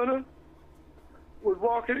coming, Edwina, was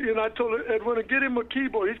walking, and I told her, Edwina, get him a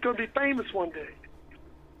keyboard. He's going to be famous one day.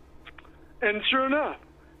 And sure enough.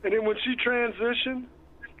 And then when she transitioned,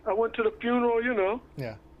 I went to the funeral,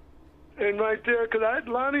 Yeah. and right there, because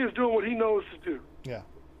Lonnie is doing what he knows to do. Yeah.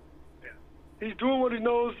 He's doing what he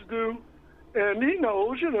knows to do, and he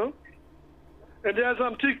knows, And as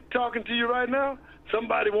I'm talking to you right now,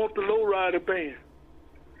 somebody wants the Lowrider band.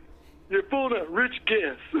 You're full of rich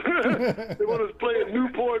guests. They want us to play at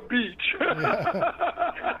Newport Beach.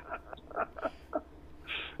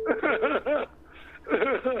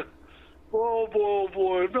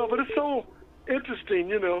 Boy. No, but it's so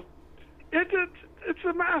interesting, It's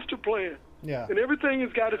a master plan. Yeah. And everything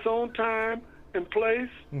has got its own time and place.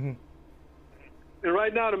 Mhm. And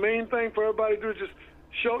right now, the main thing for everybody to do is just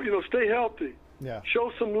show, stay healthy. Yeah.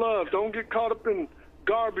 Show some love. Don't get caught up in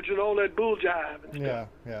garbage and all that bull jive and stuff.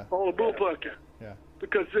 Yeah. All the bull plucking. Yeah.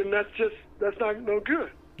 Because then that's not no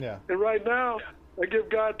good. Yeah. And right now, I give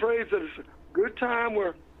God praise that it's a good time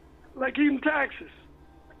where, like even taxes.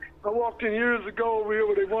 I walked in years ago over here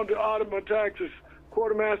where they wanted to audit my taxes,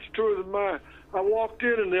 quartermaster tourism mine. I walked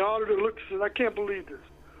in and the auditor looked and said, I can't believe this.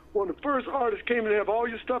 One of the first artists came in to have all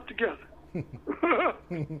your stuff together. Wow.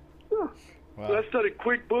 So I studied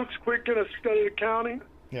QuickBooks, I studied accounting.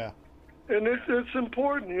 Yeah. And it's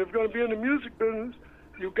important. If you're going to be in the music business,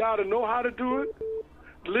 you got to know how to do it.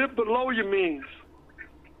 Live below your means.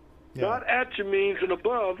 Yeah. Not at your means and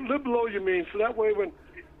above. Live below your means. So that way when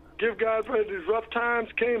give God praise, these rough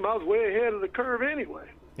times came, I was way ahead of the curve anyway.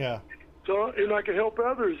 Yeah. So, I can help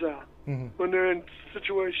others out when they're in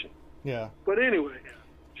situation. Yeah. But anyway,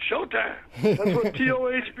 showtime. That's what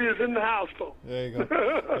TOHB is in the house for. There you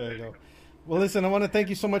go. Well, listen, I want to thank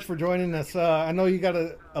you so much for joining us. I know you got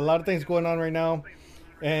a lot of things going on right now,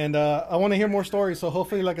 and I want to hear more stories. So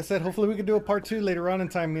hopefully, like I said, hopefully we can do a part 2 later on in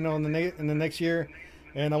time, in the next year.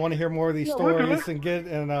 And I want to hear more of these stories and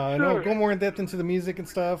go more in depth into the music and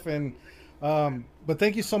stuff. And but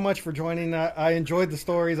thank you so much for joining. I enjoyed the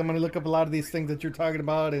stories. I'm going to look up a lot of these things that you're talking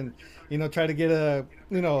about, and try to get a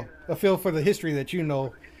feel for the history that you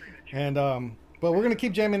know. And but we're going to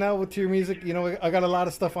keep jamming out with your music. I got a lot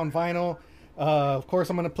of stuff on vinyl. Of course,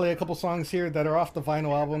 I'm going to play a couple songs here that are off the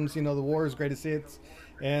vinyl albums, The War's Greatest Hits.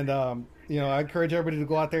 And, I encourage everybody to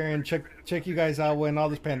go out there and check you guys out when all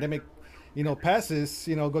this pandemic, passes.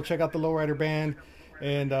 Go check out the Lowrider band.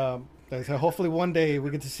 And like I said, hopefully one day we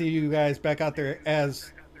get to see you guys back out there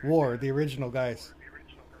as War, the original guys.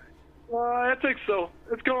 I think so.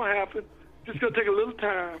 It's going to happen. Just going to take a little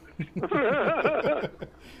time.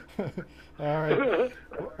 All right.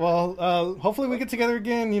 Well, hopefully we get together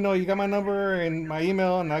again. You got my number and my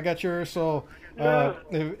email, and I got yours. So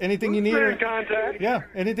if anything you need,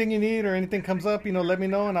 anything you need or anything comes up, let me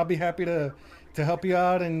know, and I'll be happy to help you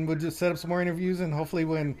out. And we'll just set up some more interviews. And hopefully,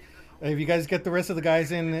 if you guys get the rest of the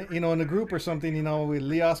guys in, in the group or something, with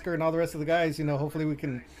Lee Oscar and all the rest of the guys, hopefully we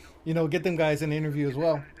can, get them guys in the interview as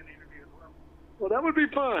well. Well, that would be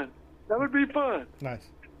fun. Nice.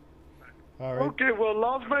 All right. Okay. Well,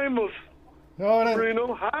 Los Vamos.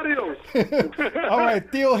 Reno, adios. All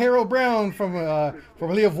right, Theo Hero Brown from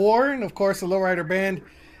Lee of War, and of course the Lowrider band.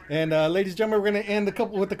 And ladies and gentlemen, we're going to end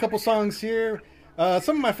with a couple songs here.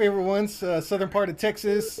 Some of my favorite ones: Southern Part of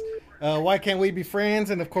Texas, Why Can't We Be Friends,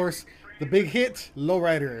 and of course the big hit,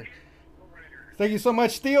 Lowrider. Thank you so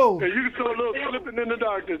much, Theo. Yeah, you can throw a little slipping in the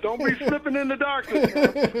darkness. Don't be slipping in the darkness.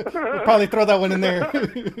 We'll probably throw that one in there.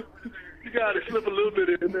 You got to slip a little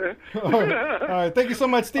bit in there. All right. Thank you so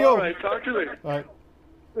much, Theo. All right. Talk to you later. All right.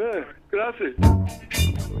 Yeah. Gracias.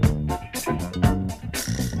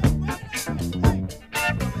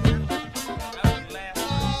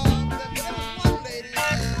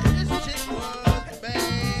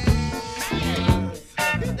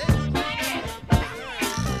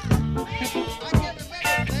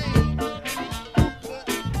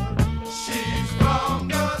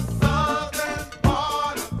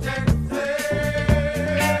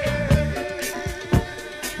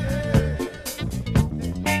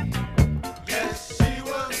 Yes, she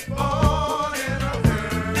was born.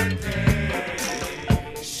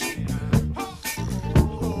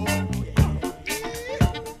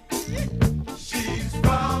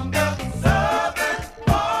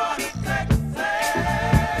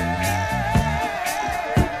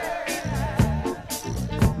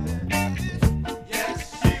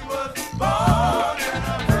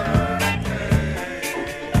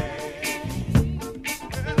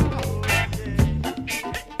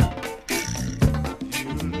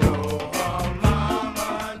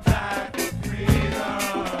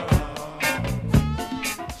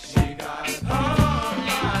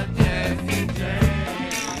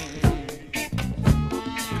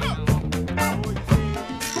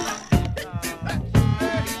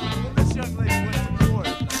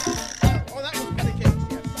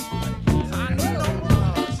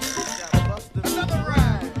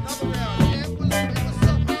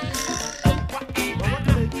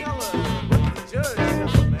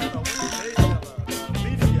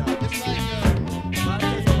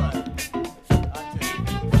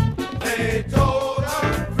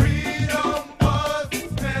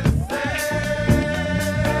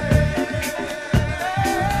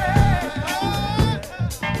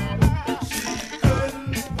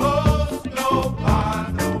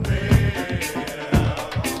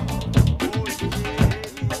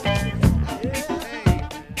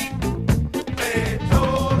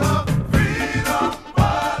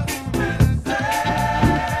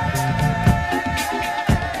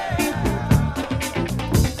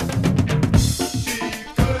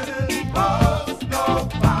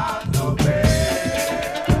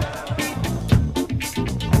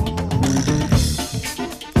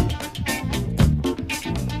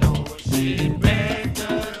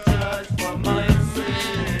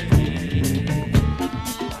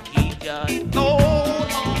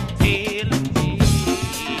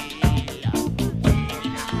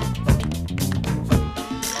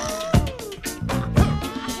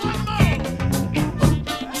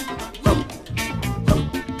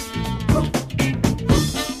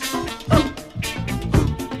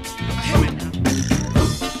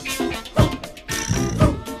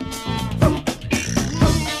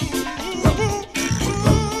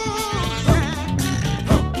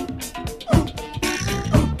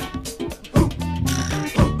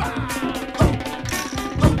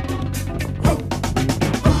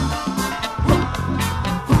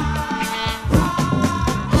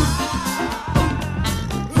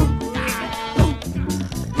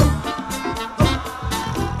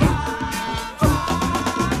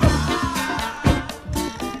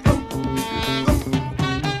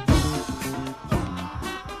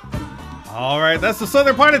 All right, that's the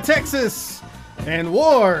southern part of Texas and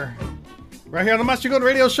War. Right here on the Mas Chingon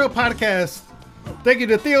Radio Show podcast. Thank you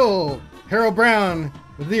to Theo, Harold Brown,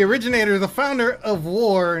 the originator, the founder of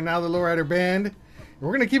War, now the Lowrider Band. We're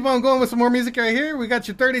going to keep on going with some more music right here. We got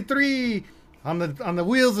you 33 on the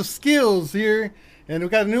wheels of skills here. And we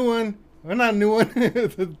got a new one. Well, not a new one.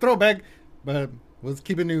 It's a throwback, but let's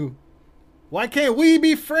keep it new. Why Can't We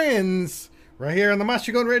Be Friends? Right here on the Mas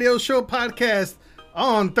Chingon Radio Show podcast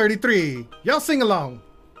on 33. Y'all sing along.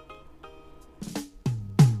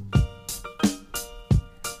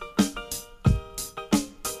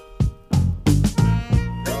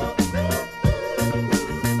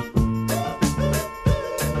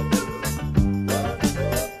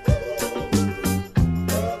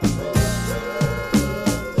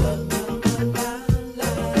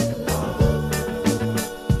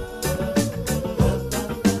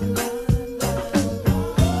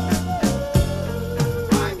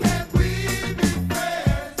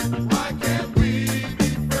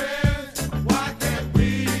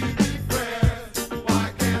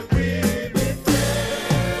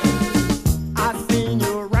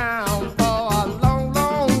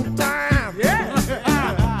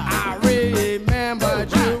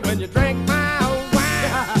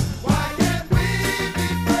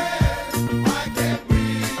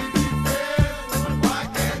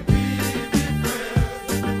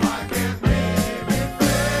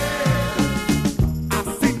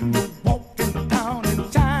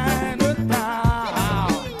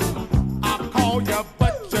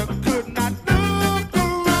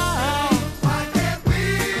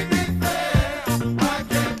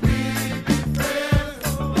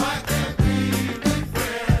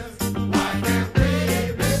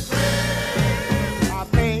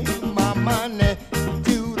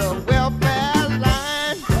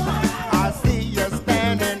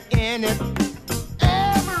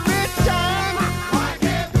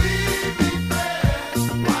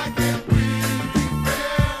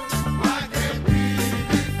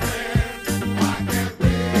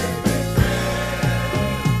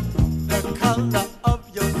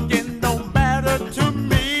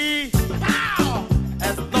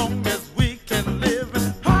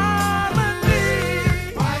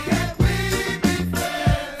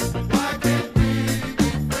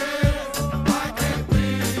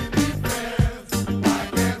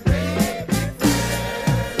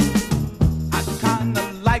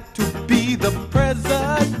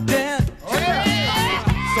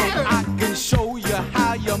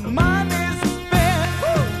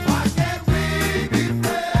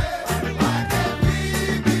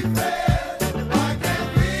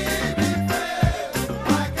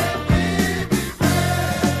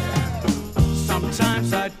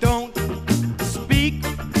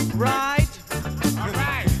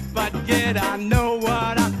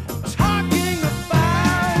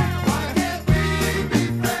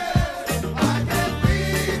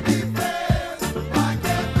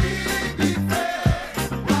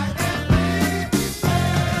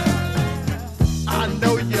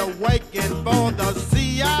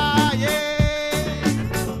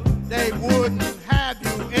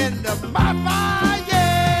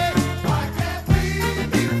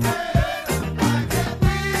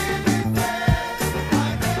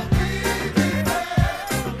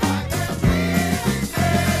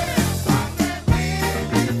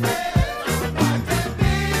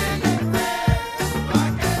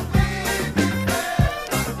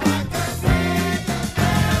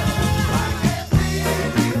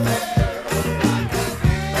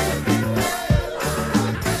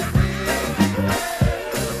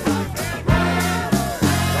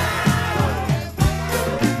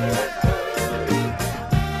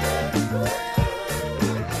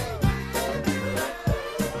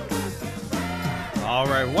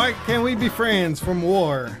 Why Can't We Be Friends from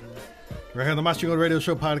War? Right here on the Mas Chingon Radio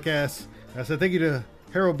Show podcast. I said thank you to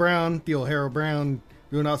Harold Brown, Theo Harold Brown,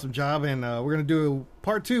 doing an awesome job. And we're going to do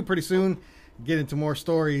part 2 pretty soon. Get into more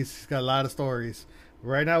stories. He's got a lot of stories.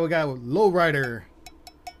 Right now we got Lowrider.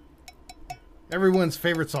 Everyone's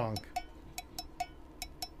favorite song.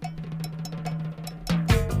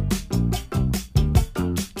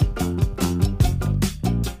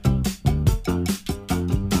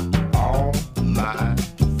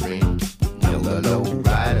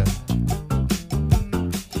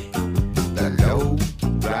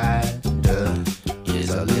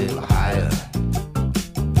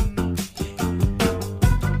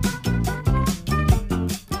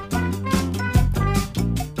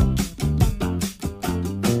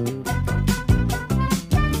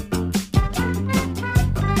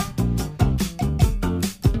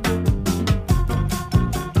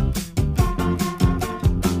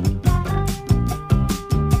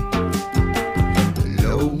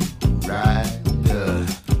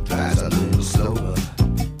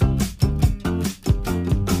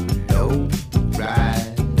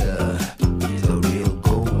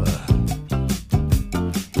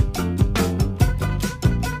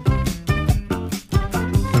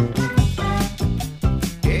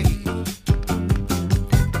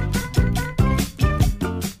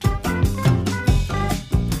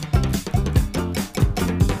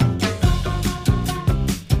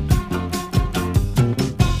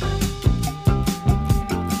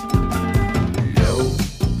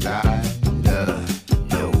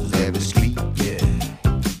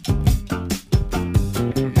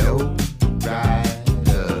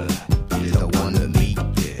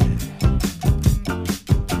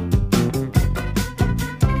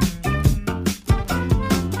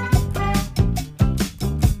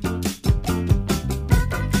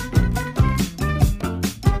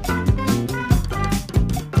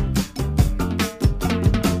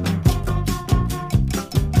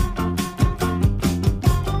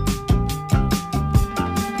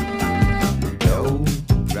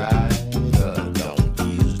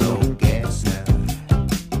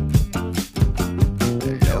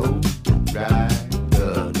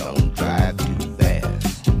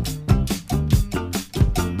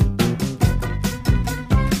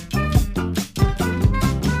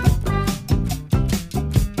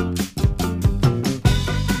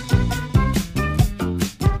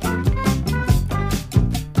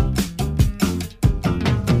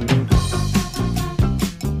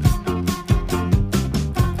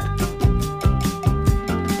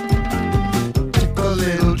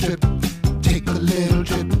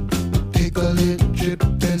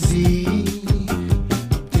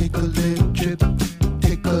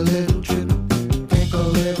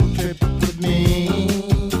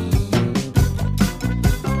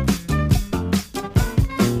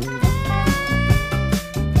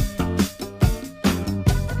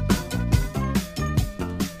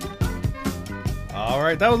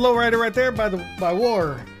 that was Lowrider right there by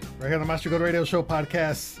War, right here on the Master Gold Radio Show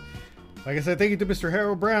podcast. Like I said, thank you to Mr.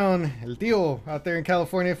 Harold Brown, El Tío, out there in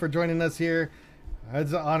California for joining us here.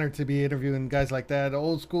 It's an honor to be interviewing guys like that.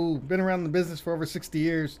 Old school, been around the business for over 60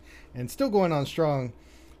 years and still going on strong.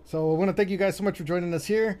 So I want to thank you guys so much for joining us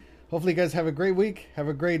here. Hopefully you guys have a great week, have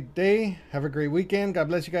a great day, have a great weekend. God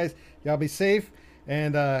bless you guys. Y'all be safe.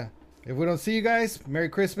 And if we don't see you guys, Merry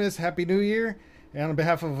Christmas, Happy New Year. And on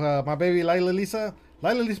behalf of my baby Lila Lisa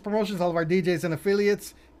Promotions, all of our DJs and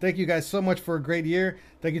affiliates, thank you guys so much for a great year.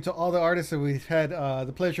 Thank you to all the artists that we've had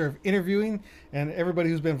the pleasure of interviewing, and everybody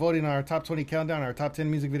who's been voting on our top 20 countdown, our top 10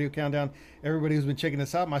 music video countdown, everybody who's been checking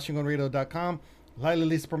us out, MasChingonRadio.com,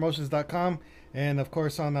 LilaLisaPromotions.com, and of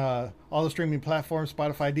course on all the streaming platforms,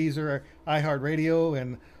 Spotify, Deezer, iHeartRadio,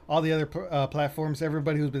 and all the other platforms,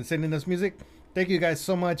 everybody who's been sending us music. Thank you guys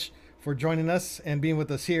so much for joining us and being with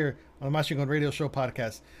us here on the Machine Gun Radio Show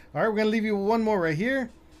podcast. All right, we're going to leave you with one more right here.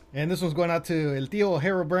 And this one's going out to El Tío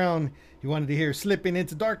Harold Brown. He wanted to hear Slipping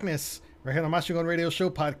Into Darkness right here on the Machine Gun Radio Show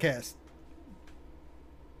podcast.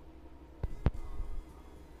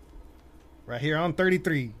 Right here on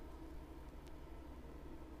 33.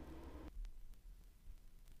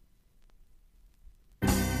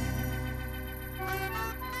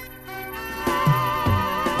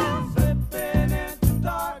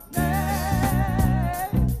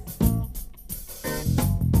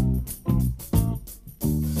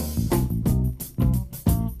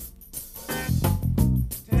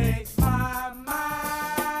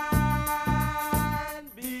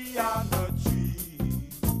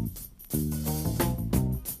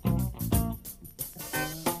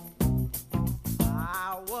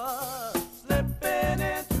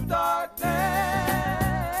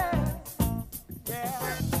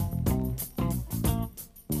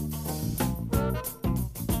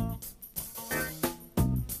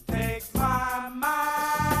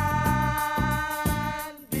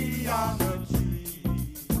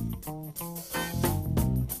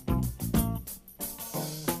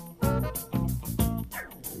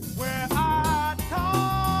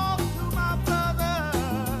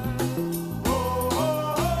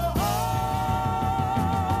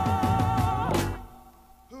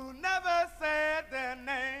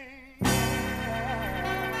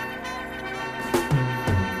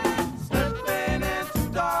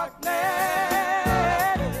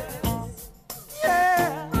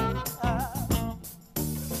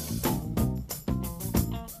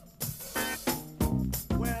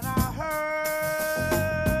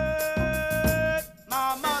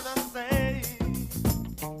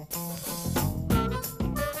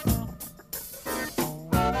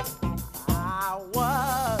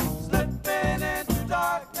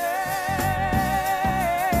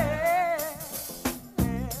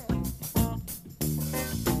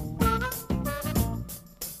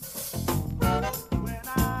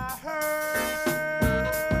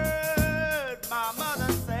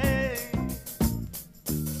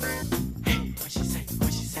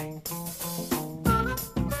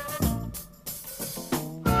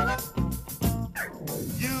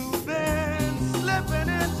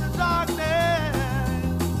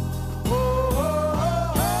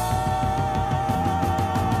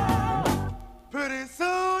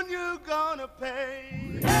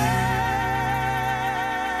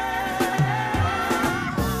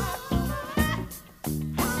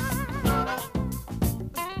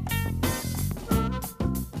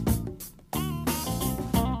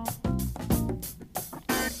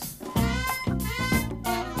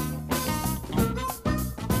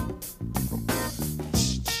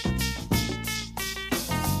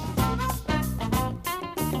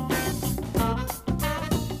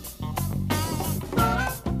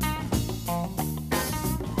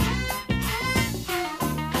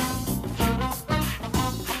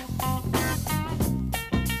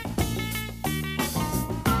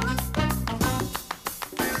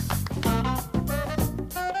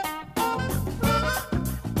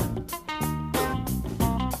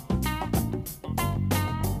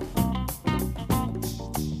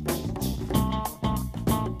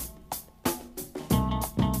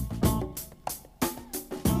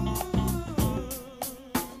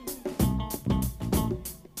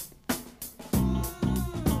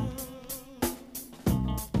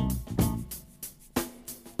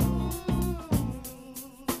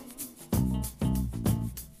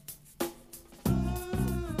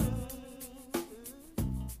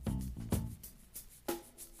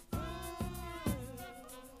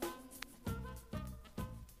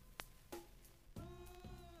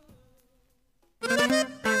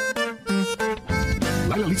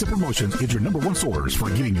 Lisa Promotions is your number one source for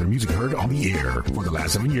getting your music heard on the air. For the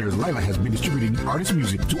last 7 years, Lila has been distributing artist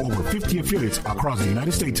music to over 50 affiliates across the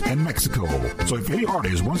United States and Mexico. So if any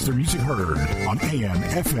artist wants their music heard on AM,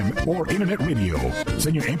 FM, or internet radio,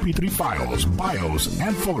 send your MP3 files, bios,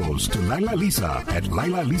 and photos to Lila Lisa at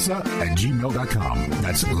lilalisa@gmail.com.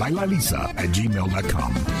 That's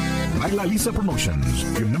lilalisa@gmail.com. Lila Lisa Promotions,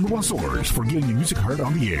 your number one source for getting your music heard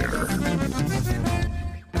on the air.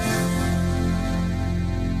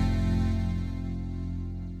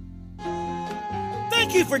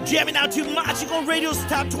 Thank you for jamming out to Machico Radio's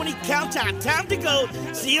Top 20 Countdown. Time to go.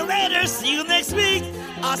 See you later. See you next week.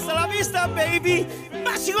 Hasta la vista, baby.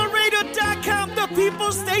 MachicoRadio.com, the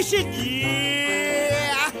people's station.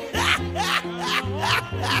 Yeah.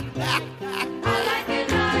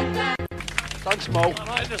 Thanks, Mo. I'd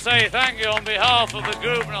like to say thank you on behalf of the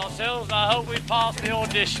group and ourselves, and I hope we pass the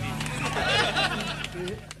audition.